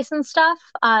Marketplace and stuff,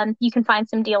 you can find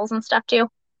some deals and stuff too.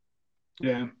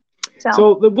 Yeah. So,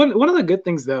 So one of the good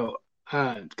things though,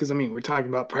 because I mean we're talking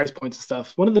about price points and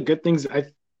stuff. One of the good things I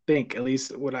think, at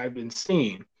least what I've been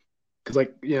seeing, because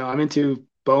like I'm into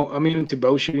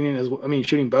bow shooting as well. I mean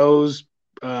shooting bows,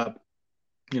 uh,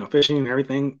 fishing and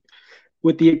everything,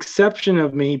 with the exception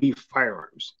of maybe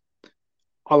firearms.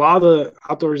 A lot of the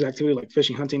outdoors activity like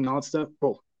fishing, hunting, and all that stuff.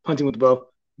 Well, hunting with the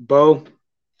bow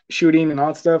shooting, and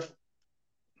all that stuff.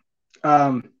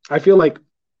 I feel like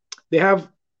they have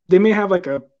they may have like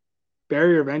a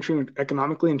barrier of entry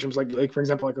economically in terms of like for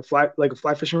example like a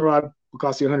fly fishing rod will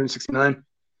cost you 169.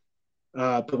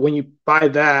 But when you buy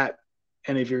that,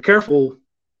 and if you're careful,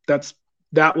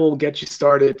 that will get you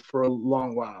started for a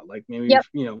long while. Like maybe yep,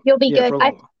 you'll be yeah, good. for a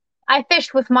long while. I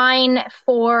fished with mine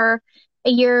for a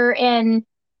year and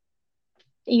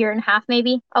a year and a half,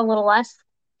 maybe a little less,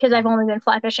 because I've only been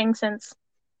fly fishing since,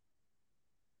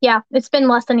 yeah, it's been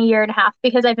less than a year and a half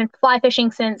because I've been fly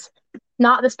fishing since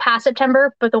not this past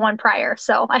September, but the one prior.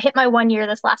 So I hit my 1 year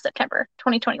this last September,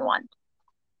 2021.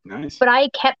 Nice. But I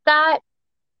kept that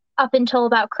up until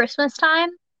about Christmas time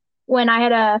when I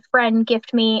had a friend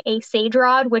gift me a Sage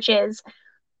rod, which is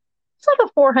it's like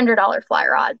a $400 fly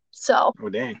rod. So, Oh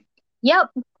dang. yep.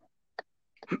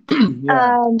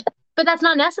 Yeah. But that's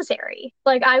not necessary.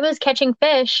 Like I was catching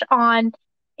fish on,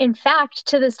 in fact,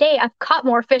 to this day, I've caught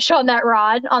more fish on that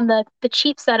rod on the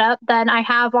cheap setup than I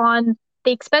have on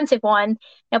the expensive one.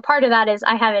 Now, part of that is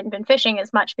I haven't been fishing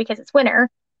as much because it's winter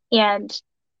and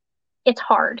it's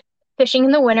hard. Fishing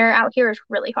in the winter out here is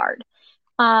really hard.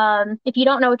 If you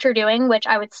don't know what you're doing, which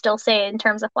I would still say in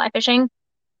terms of fly fishing,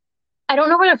 I don't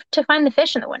know where to find the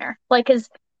fish in the winter. Like, because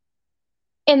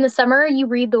in the summer you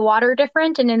read the water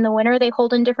different, and in the winter they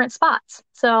hold in different spots.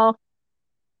 So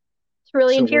it's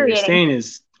really So infuriating.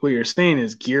 what you're saying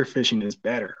is gear fishing is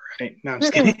better, right? No, I'm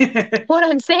just Mm-mm. kidding. What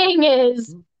I'm saying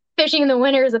is fishing in the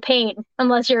winter is a pain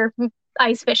unless you're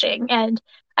ice fishing, and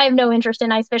I have no interest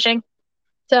in ice fishing.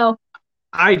 So,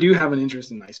 I do have an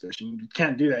interest in ice fishing. You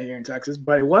can't do that here in Texas,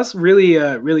 but it was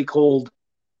really cold.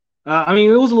 I mean,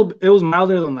 it was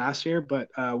milder than last year, but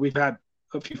we've had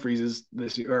a few freezes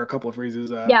this year, or a couple of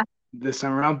freezes yeah. this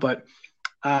time around. But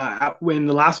when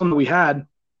the last one that we had,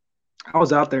 I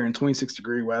was out there in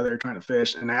 26-degree weather trying to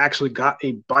fish, and I actually got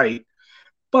a bite.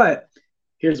 But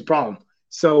here's the problem.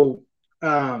 So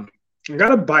I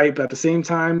got a bite, but at the same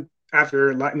time,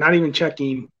 after not even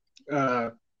checking,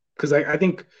 because I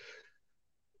think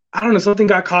I don't know, something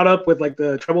got caught up with like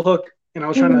the treble hook, and I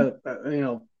was trying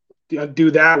Mhm. to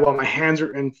do that while my Your hands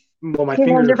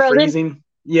fingers are are frozen. freezing.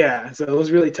 Yeah, so it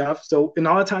was really tough. So in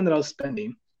all the time that I was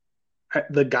spending,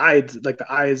 the guides, like the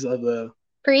eyes of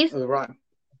Freeze. the rod,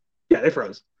 yeah, they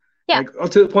froze. Yeah.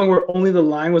 Like to the point where only the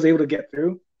line was able to get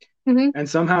through. Hmm. And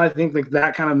somehow I think like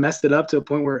that kind of messed it up to a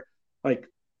point where like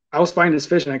I was finding this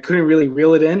fish and I couldn't really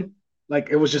reel it in. Like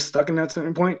it was just stuck in that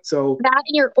certain point. So That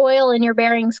and your oil and your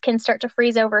bearings can start to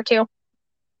freeze over too.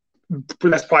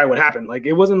 that's probably what happened. Like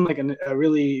it wasn't like a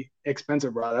really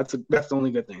expensive rod. That's the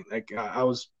only good thing. Like it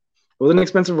was an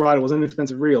expensive rod. It wasn't an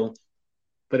expensive reel,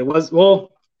 but it was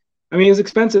well. I mean, it's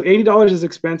expensive. $80 is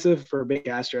expensive for a bait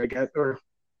caster, I guess, or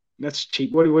that's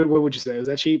cheap. What would you say? Is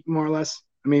that cheap, more or less?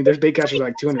 I mean, there's bait casters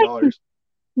like two It's hundred like dollars.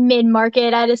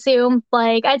 mid-market, I'd assume.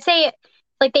 Like I'd say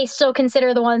like they still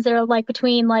consider the ones that are like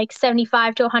between like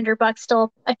 75 to $100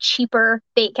 still a cheaper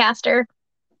bait caster.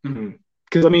 Mm-hmm.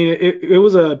 Because I mean, it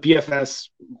was a BFS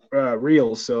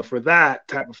reel, so for that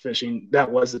type of fishing, that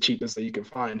was the cheapest that you could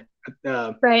find.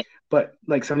 Uh, Right. but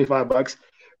like $75.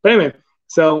 But anyway,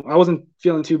 so I wasn't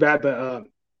feeling too bad, but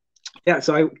yeah,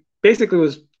 so I basically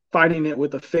was fighting it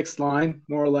with a fixed line,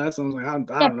 more or less. I was like, I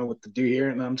Yeah. don't know what to do here,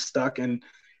 and I'm stuck, and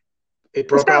it You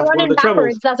broke start off one of running the backwards.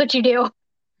 trebles. That's what you do.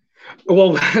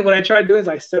 Well, what I tried to do is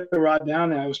I set the rod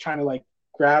down, and I was trying to like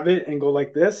grab it and go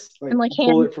like this, like And like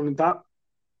pull it from the top,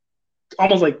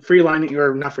 almost like free lining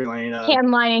or not free lining.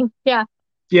 hand lining. Yeah.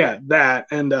 Yeah, that,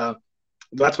 and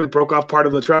that's what broke off part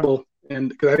of the treble. And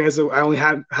because I think I only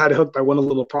had it hooked by one of the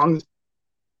little prongs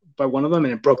by one of them,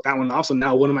 and it broke that one off. So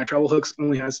now one of my treble hooks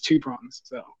only has two prongs.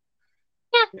 So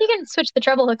Yeah. yeah, You can switch the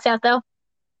treble hooks out though.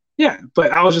 yeah.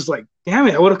 But I was just like, damn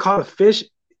it, I would have caught a fish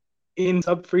in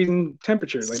sub freezing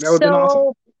temperatures. Like that would have been awesome.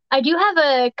 So I do have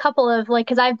a couple of like,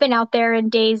 because I've been out there in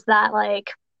days that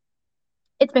like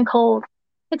it's been cold.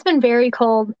 It's been very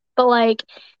cold. But like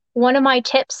one of my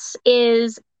tips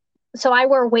is so I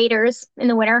wear waders in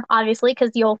the winter, obviously,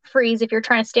 because you'll freeze if you're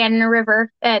trying to stand in a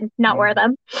river and not wear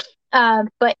Mm. them.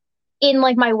 But in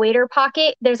like my wader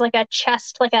pocket, there's like a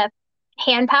chest, like a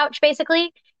hand pouch,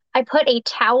 basically. I put a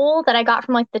towel that I got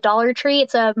from like the Dollar Tree.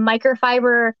 It's a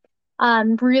microfiber,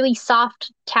 really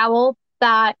soft towel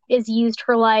that is used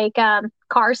for like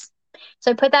cars.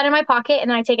 So I put that in my pocket, and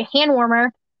then I take a hand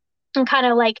warmer and kind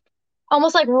of like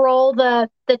almost like roll the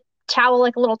towel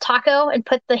like a little taco and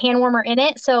put the hand warmer in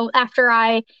it. So after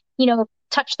I,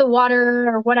 touch the water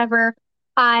or whatever,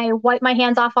 I wipe my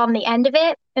hands off on the end of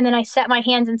it, and then I set my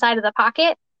hands inside of the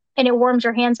pocket, and it warms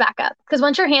your hands back up. Because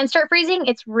once your hands start freezing,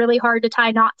 it's really hard to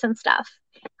tie knots and stuff.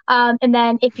 And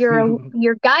then if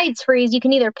your guides freeze, you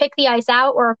can either pick the ice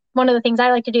out, or one of the things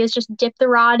I like to do is just dip the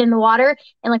rod in the water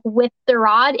and like whip the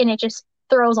rod, and it just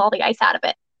throws all the ice out of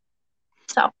it.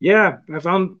 So Yeah,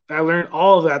 I learned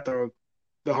all of that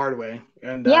the hard way,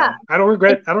 and yeah, it, I don't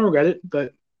regret it,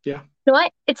 but yeah. you know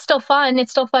what? It's still fun.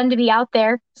 It's still fun to be out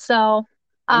there. So,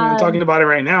 I mean, I'm um, talking about it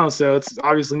right now, so it's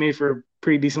obviously made for a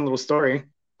pretty decent little story.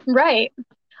 right.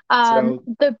 So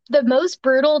The most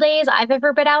brutal days I've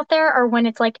ever been out there are when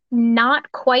it's like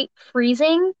not quite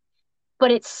freezing,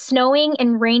 but it's snowing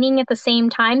and raining at the same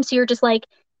time. So you're just like,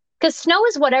 because snow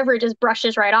is whatever, it just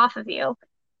brushes right off of you.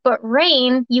 But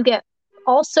rain, you get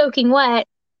all soaking wet,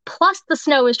 plus the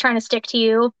snow is trying to stick to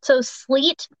you. So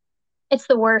sleet, it's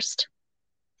the worst.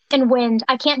 And wind,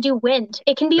 I can't do wind.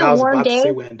 It can be a I was warm about to day.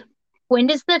 say wind. Wind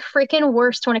is the freaking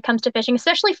worst when it comes to fishing,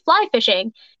 especially fly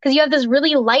fishing, because you have this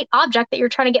really light object that you're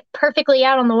trying to get perfectly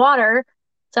out on the water.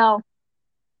 So,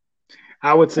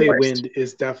 I would the say worst. wind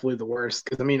is definitely the worst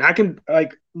because I mean I can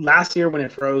like last year when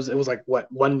it froze, it was like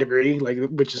what 1 degree, like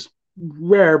which is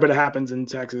rare, but it happens in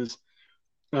Texas.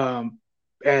 Um,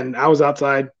 and I was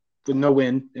outside with no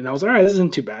wind, and I was like, all right, this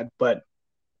isn't too bad. But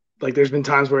like, there's been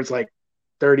times where it's like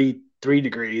 33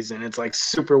 degrees and it's like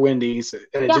super windy,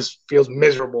 and it Yeah. just feels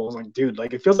miserable. It's like, dude,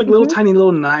 like it feels like little Hmm. tiny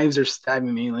little knives are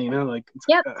stabbing me, like, like it's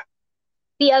Yep. like,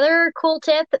 The other cool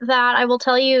tip that I will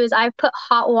tell you is I've put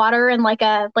hot water in like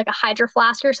a hydro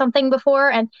flask or something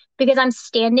before, and because I'm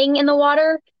standing in the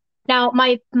water, now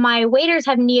my waders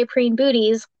have neoprene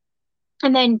booties,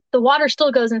 and then the water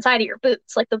still goes inside of your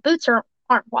boots. Like the boots aren't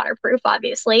waterproof,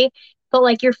 obviously, but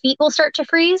like your feet will start to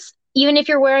freeze, even if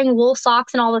you're wearing wool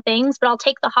socks and all the things. But I'll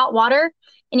take the hot water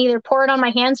and either pour it on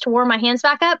my hands to warm my hands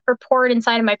back up or pour it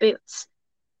inside of my boots.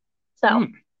 So hmm.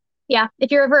 yeah,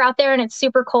 if you're ever out there and it's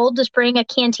super cold, just bring a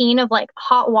canteen of like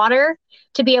hot water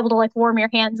to be able to like warm your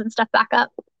hands and stuff back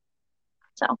up.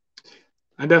 So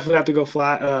I definitely have to go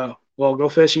fly. Well, go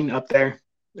fishing up there.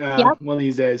 yeah, One of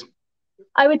these days,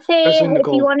 I would say especially in the if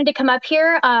you cold. wanted to come up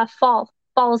here, fall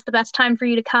is the best time for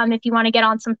you to come if you want to get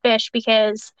on some fish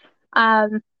because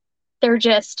um, they're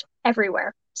just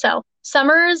everywhere. So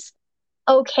summer's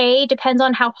okay, depends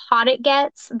on how hot it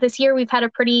gets. This year we've had a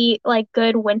pretty like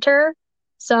good winter,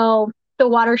 so the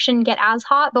water shouldn't get as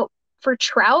hot. But for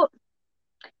trout,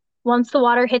 once the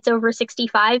water hits over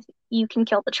 65, you can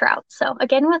kill the trout. So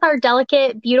again, with our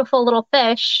delicate, beautiful little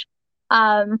fish,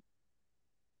 um,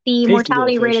 the Tasty little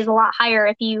mortality rate is fish. a lot higher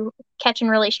if you catch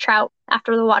and release trout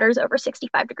after the water is over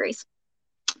 65 degrees.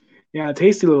 Yeah,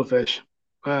 tasty little fish.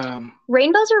 Um,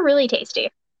 Rainbows are really tasty.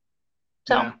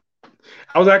 So, yeah.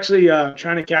 I was actually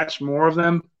trying to catch more of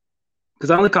them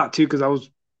because I only caught two because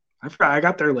I forgot I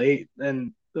got there late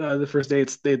and the first day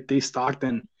they stocked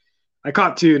and I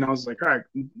caught two and I was like, all right,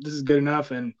 this is good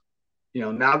enough. And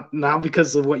now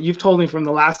because of what you've told me from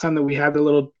the last time that we had the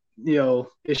little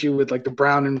issue with like the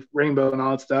brown and rainbow and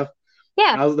all that stuff,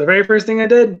 yeah, I was the very first thing I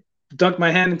did, dunked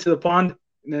my hand into the pond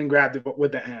and then grabbed it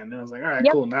with that hand. And I was like, all right,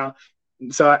 yep, cool. Now,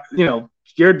 so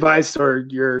your advice or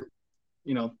your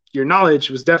knowledge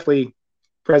was definitely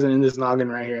present in this noggin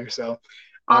right here. So, uh,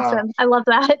 awesome. I love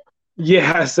that.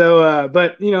 yeah. So,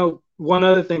 but one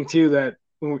other thing too that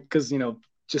because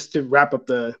just to wrap up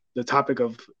the topic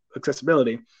of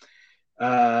accessibility,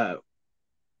 uh,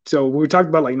 so we talked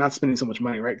about like not spending so much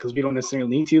money, right? Because we don't necessarily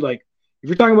need to. Like, if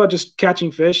you're talking about just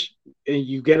catching fish and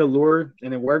you get a lure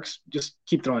and it works, just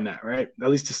keep throwing that, right? At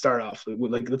least to start off.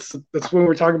 Like that's when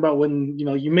we're talking about when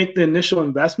you make the initial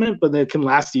investment, but then it can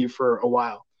last you for a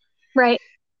while. Right.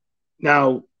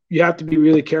 Now you have to be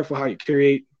really careful how you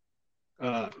create,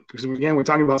 because again, we're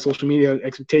talking about social media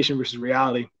expectation versus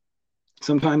reality.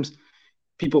 Sometimes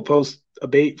people post a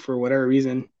bait for whatever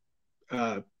reason.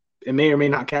 It may or may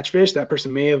not catch fish. That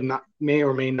person may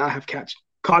or may not have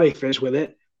caught a fish with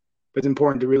it. But it's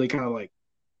important to really kind of like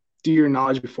do your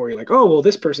knowledge before you're like, oh, well,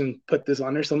 this person put this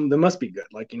on there, so they must be good.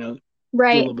 Like, do a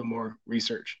Right. little bit more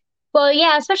research. Well,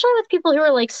 yeah, especially with people who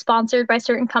are like sponsored by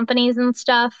certain companies and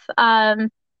stuff.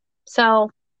 So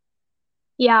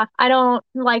Yeah, I don't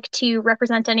like to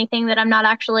represent anything that I'm not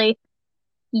actually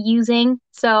using.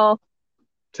 So,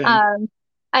 Same. um,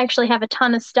 I actually have a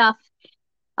ton of stuff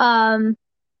um,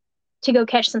 to go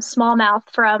catch some smallmouth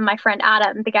from my friend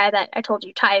Adam, the guy that I told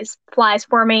you ties flies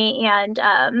for me. And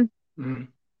Mhm.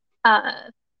 uh,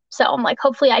 so I'm like,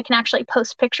 hopefully I can actually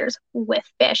post pictures with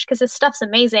fish because this stuff's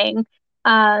amazing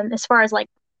as far as like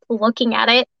looking at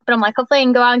it. But I'm like, hopefully I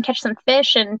can go out and catch some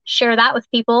fish and share that with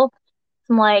people.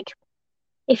 I'm like,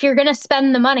 if you're gonna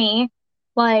spend the money,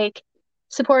 like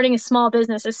supporting a small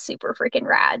business is super freaking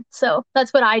rad. So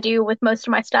that's what I do with most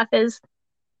of my stuff is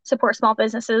support small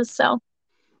businesses. So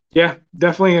Yeah,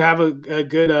 definitely have a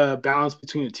good balance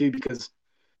between the two because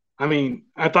I mean,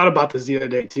 I thought about this the other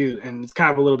day too, and it's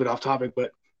kind of a little bit off topic,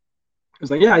 but it's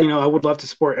like, yeah, I would love to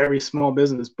support every small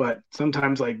business, but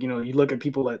sometimes like, you look at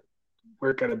people that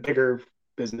work at a bigger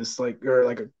business, like, or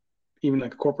like even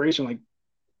like a corporation, like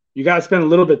you got to spend a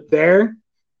little bit there yeah,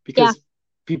 because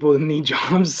people need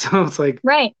jobs. So it's like,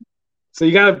 right. so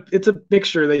it's a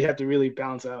mixture that you have to really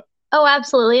balance out. Oh,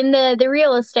 absolutely. And the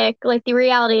realistic, like the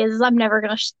reality is I'm never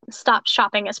gonna stop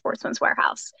shopping at Sportsman's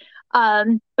Warehouse.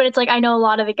 But it's like I know a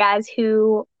lot of the guys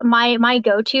who my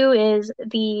go-to is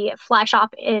the Fly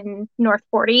Shop in North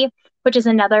 40, which is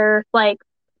another like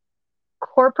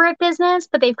corporate business,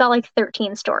 but they've got like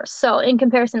 13 stores. So in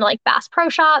comparison to like Bass Pro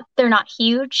Shop, they're not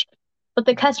huge, but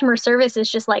the Mhm. customer service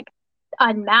is just like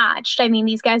unmatched. I mean,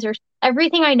 these guys are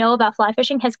everything I know about fly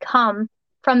fishing has come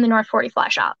from the North 40 Fly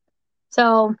Shop.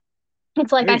 So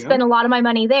it's like There I you spent go. a lot of my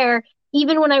money there,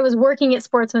 even when I was working at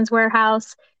Sportsman's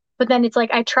Warehouse. But then it's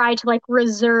like I try to like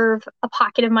reserve a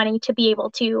pocket of money to be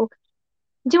able to.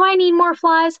 Do I need more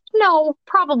flies? No,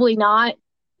 probably not.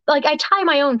 Like I tie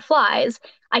my own flies.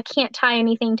 I can't tie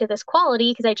anything to this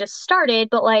quality because I just started,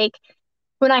 but like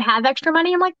when I have extra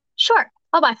money, I'm like, sure,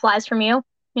 I'll buy flies from you,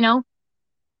 you know?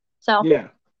 So, Yeah.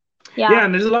 yeah, Yeah,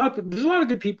 and there's a lot of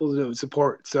good people to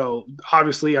support. So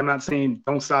obviously, I'm not saying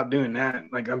don't stop doing that.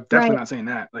 Like I'm definitely right. not saying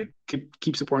that. Like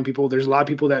keep supporting people. There's a lot of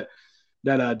people that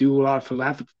do a lot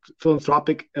of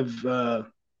philanthropic of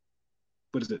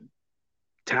what is it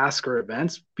task or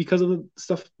events because of the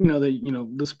stuff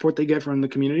the support they get from the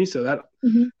community. So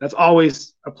Hmm. that's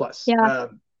always a plus. Yeah.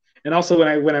 And also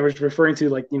when I was referring to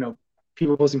like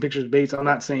people posting pictures of baits, I'm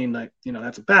not saying like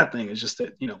that's a bad thing. It's just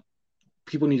that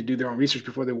people need to do their own research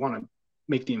before they want to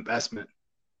make the investment.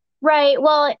 Right.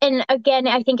 Well, and again,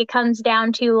 I think it comes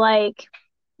down to like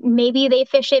maybe they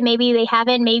fish it, maybe they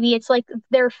haven't, maybe it's like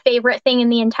their favorite thing in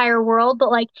the entire world,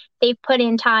 but like they've put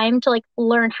in time to like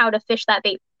learn how to fish that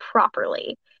bait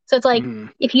properly. So it's like Mm-hmm.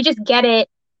 if you just get it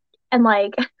and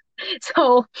like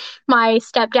so my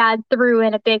stepdad threw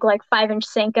in a big like 5-inch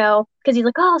Senko because he's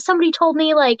like, oh, somebody told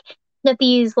me like that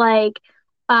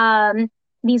um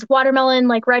these watermelon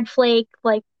like red flake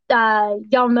like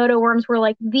Yamamoto worms were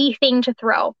like the thing to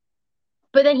throw.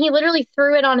 But then he literally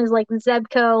threw it on his like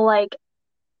Zebco like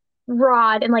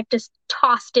rod and like just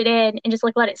tossed it in and just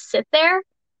like let it sit there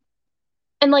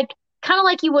and like kind of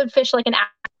like you would fish like an ass.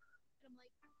 I'm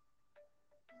like,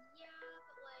 yeah,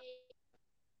 but like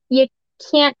you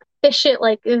can't fish it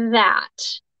like that.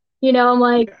 I'm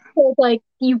like, Yeah. well, like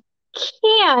you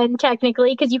can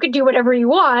technically because you could do whatever you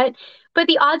want, but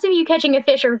the odds of you catching a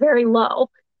fish are very low.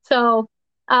 So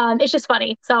it's just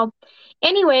funny. So,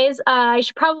 anyways, I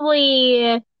should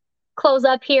probably close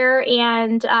up here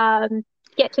and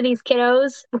get to these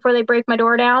kiddos before they break my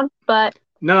door down. But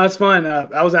No, that's fine.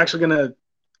 I was actually gonna.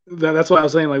 That's what I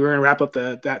was saying. Like we're gonna wrap up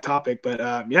that topic, but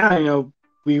yeah,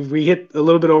 we hit a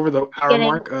little bit over the hour getting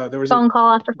mark. There was a. phone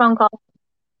call after phone call.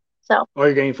 So Oh,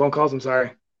 you're getting phone calls. I'm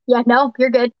sorry. yeah, no, you're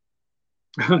good.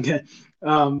 Okay.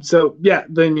 So yeah,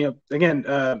 then again,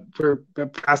 we're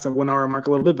past the 1 hour mark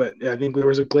a little bit, but yeah, I think there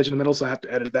was a glitch in the middle, so I have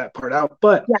to edit that part out.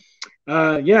 But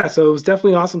Yeah. yeah, so it was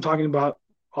definitely awesome talking about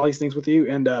all these things with you,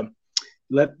 and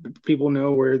let people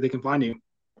know where they can find you.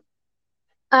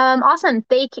 Awesome.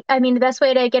 I mean, the best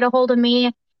way to get a hold of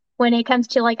me when it comes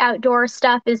to like outdoor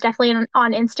stuff is definitely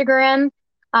on Instagram.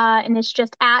 And it's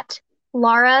just at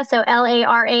Lara, so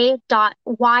LARA.YEV.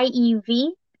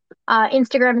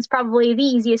 Instagram is probably the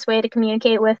easiest way to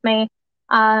communicate with me.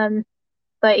 Um,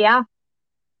 but yeah,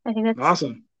 I think that's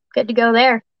Awesome. good to go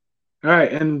there. All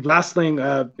right, and last thing,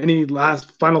 any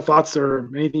last final thoughts or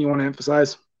anything you want to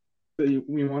emphasize that you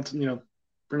want to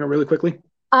bring up really quickly?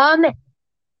 Um,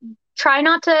 Try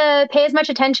not to pay as much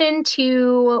attention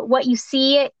to what you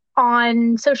see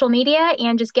on social media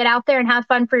and just get out there and have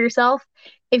fun for yourself.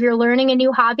 If you're learning a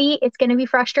new hobby, it's going to be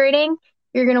frustrating.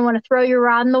 You're going to want to throw your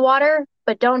rod in the water,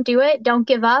 but don't do it. Don't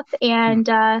give up. Hmm.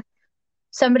 And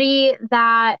somebody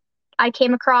that I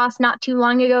came across not too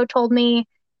long ago told me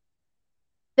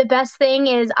the best thing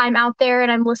is I'm out there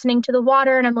and I'm listening to the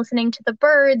water and I'm listening to the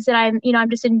birds and I'm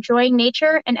just enjoying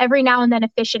nature. And every now and then a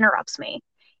fish interrupts me.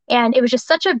 And it was just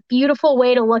such a beautiful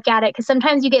way to look at it, because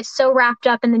sometimes you get so wrapped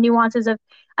up in the nuances of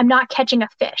I'm not catching a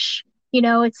fish,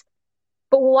 but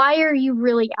why are you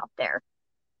really out there?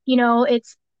 And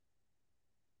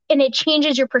it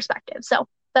changes your perspective. So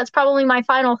that's probably my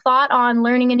final thought on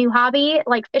learning a new hobby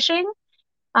like fishing.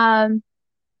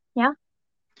 Yeah.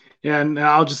 Yeah, and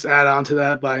I'll just add on to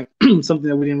that by something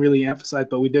that we didn't really emphasize,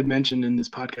 but we did mention in this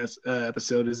podcast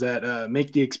episode, is that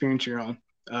make the experience your own.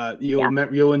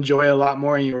 You'll enjoy it a lot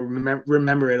more, and you'll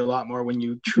remember it a lot more when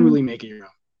you truly make it your own.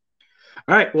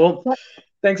 All right. Well,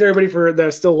 thanks everybody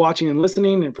for still watching and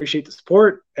listening, and appreciate the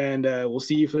support. And we'll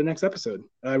see you for the next episode.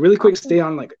 Really quick, stay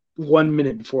on like 1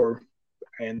 minute before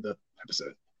I end the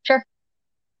episode. Sure.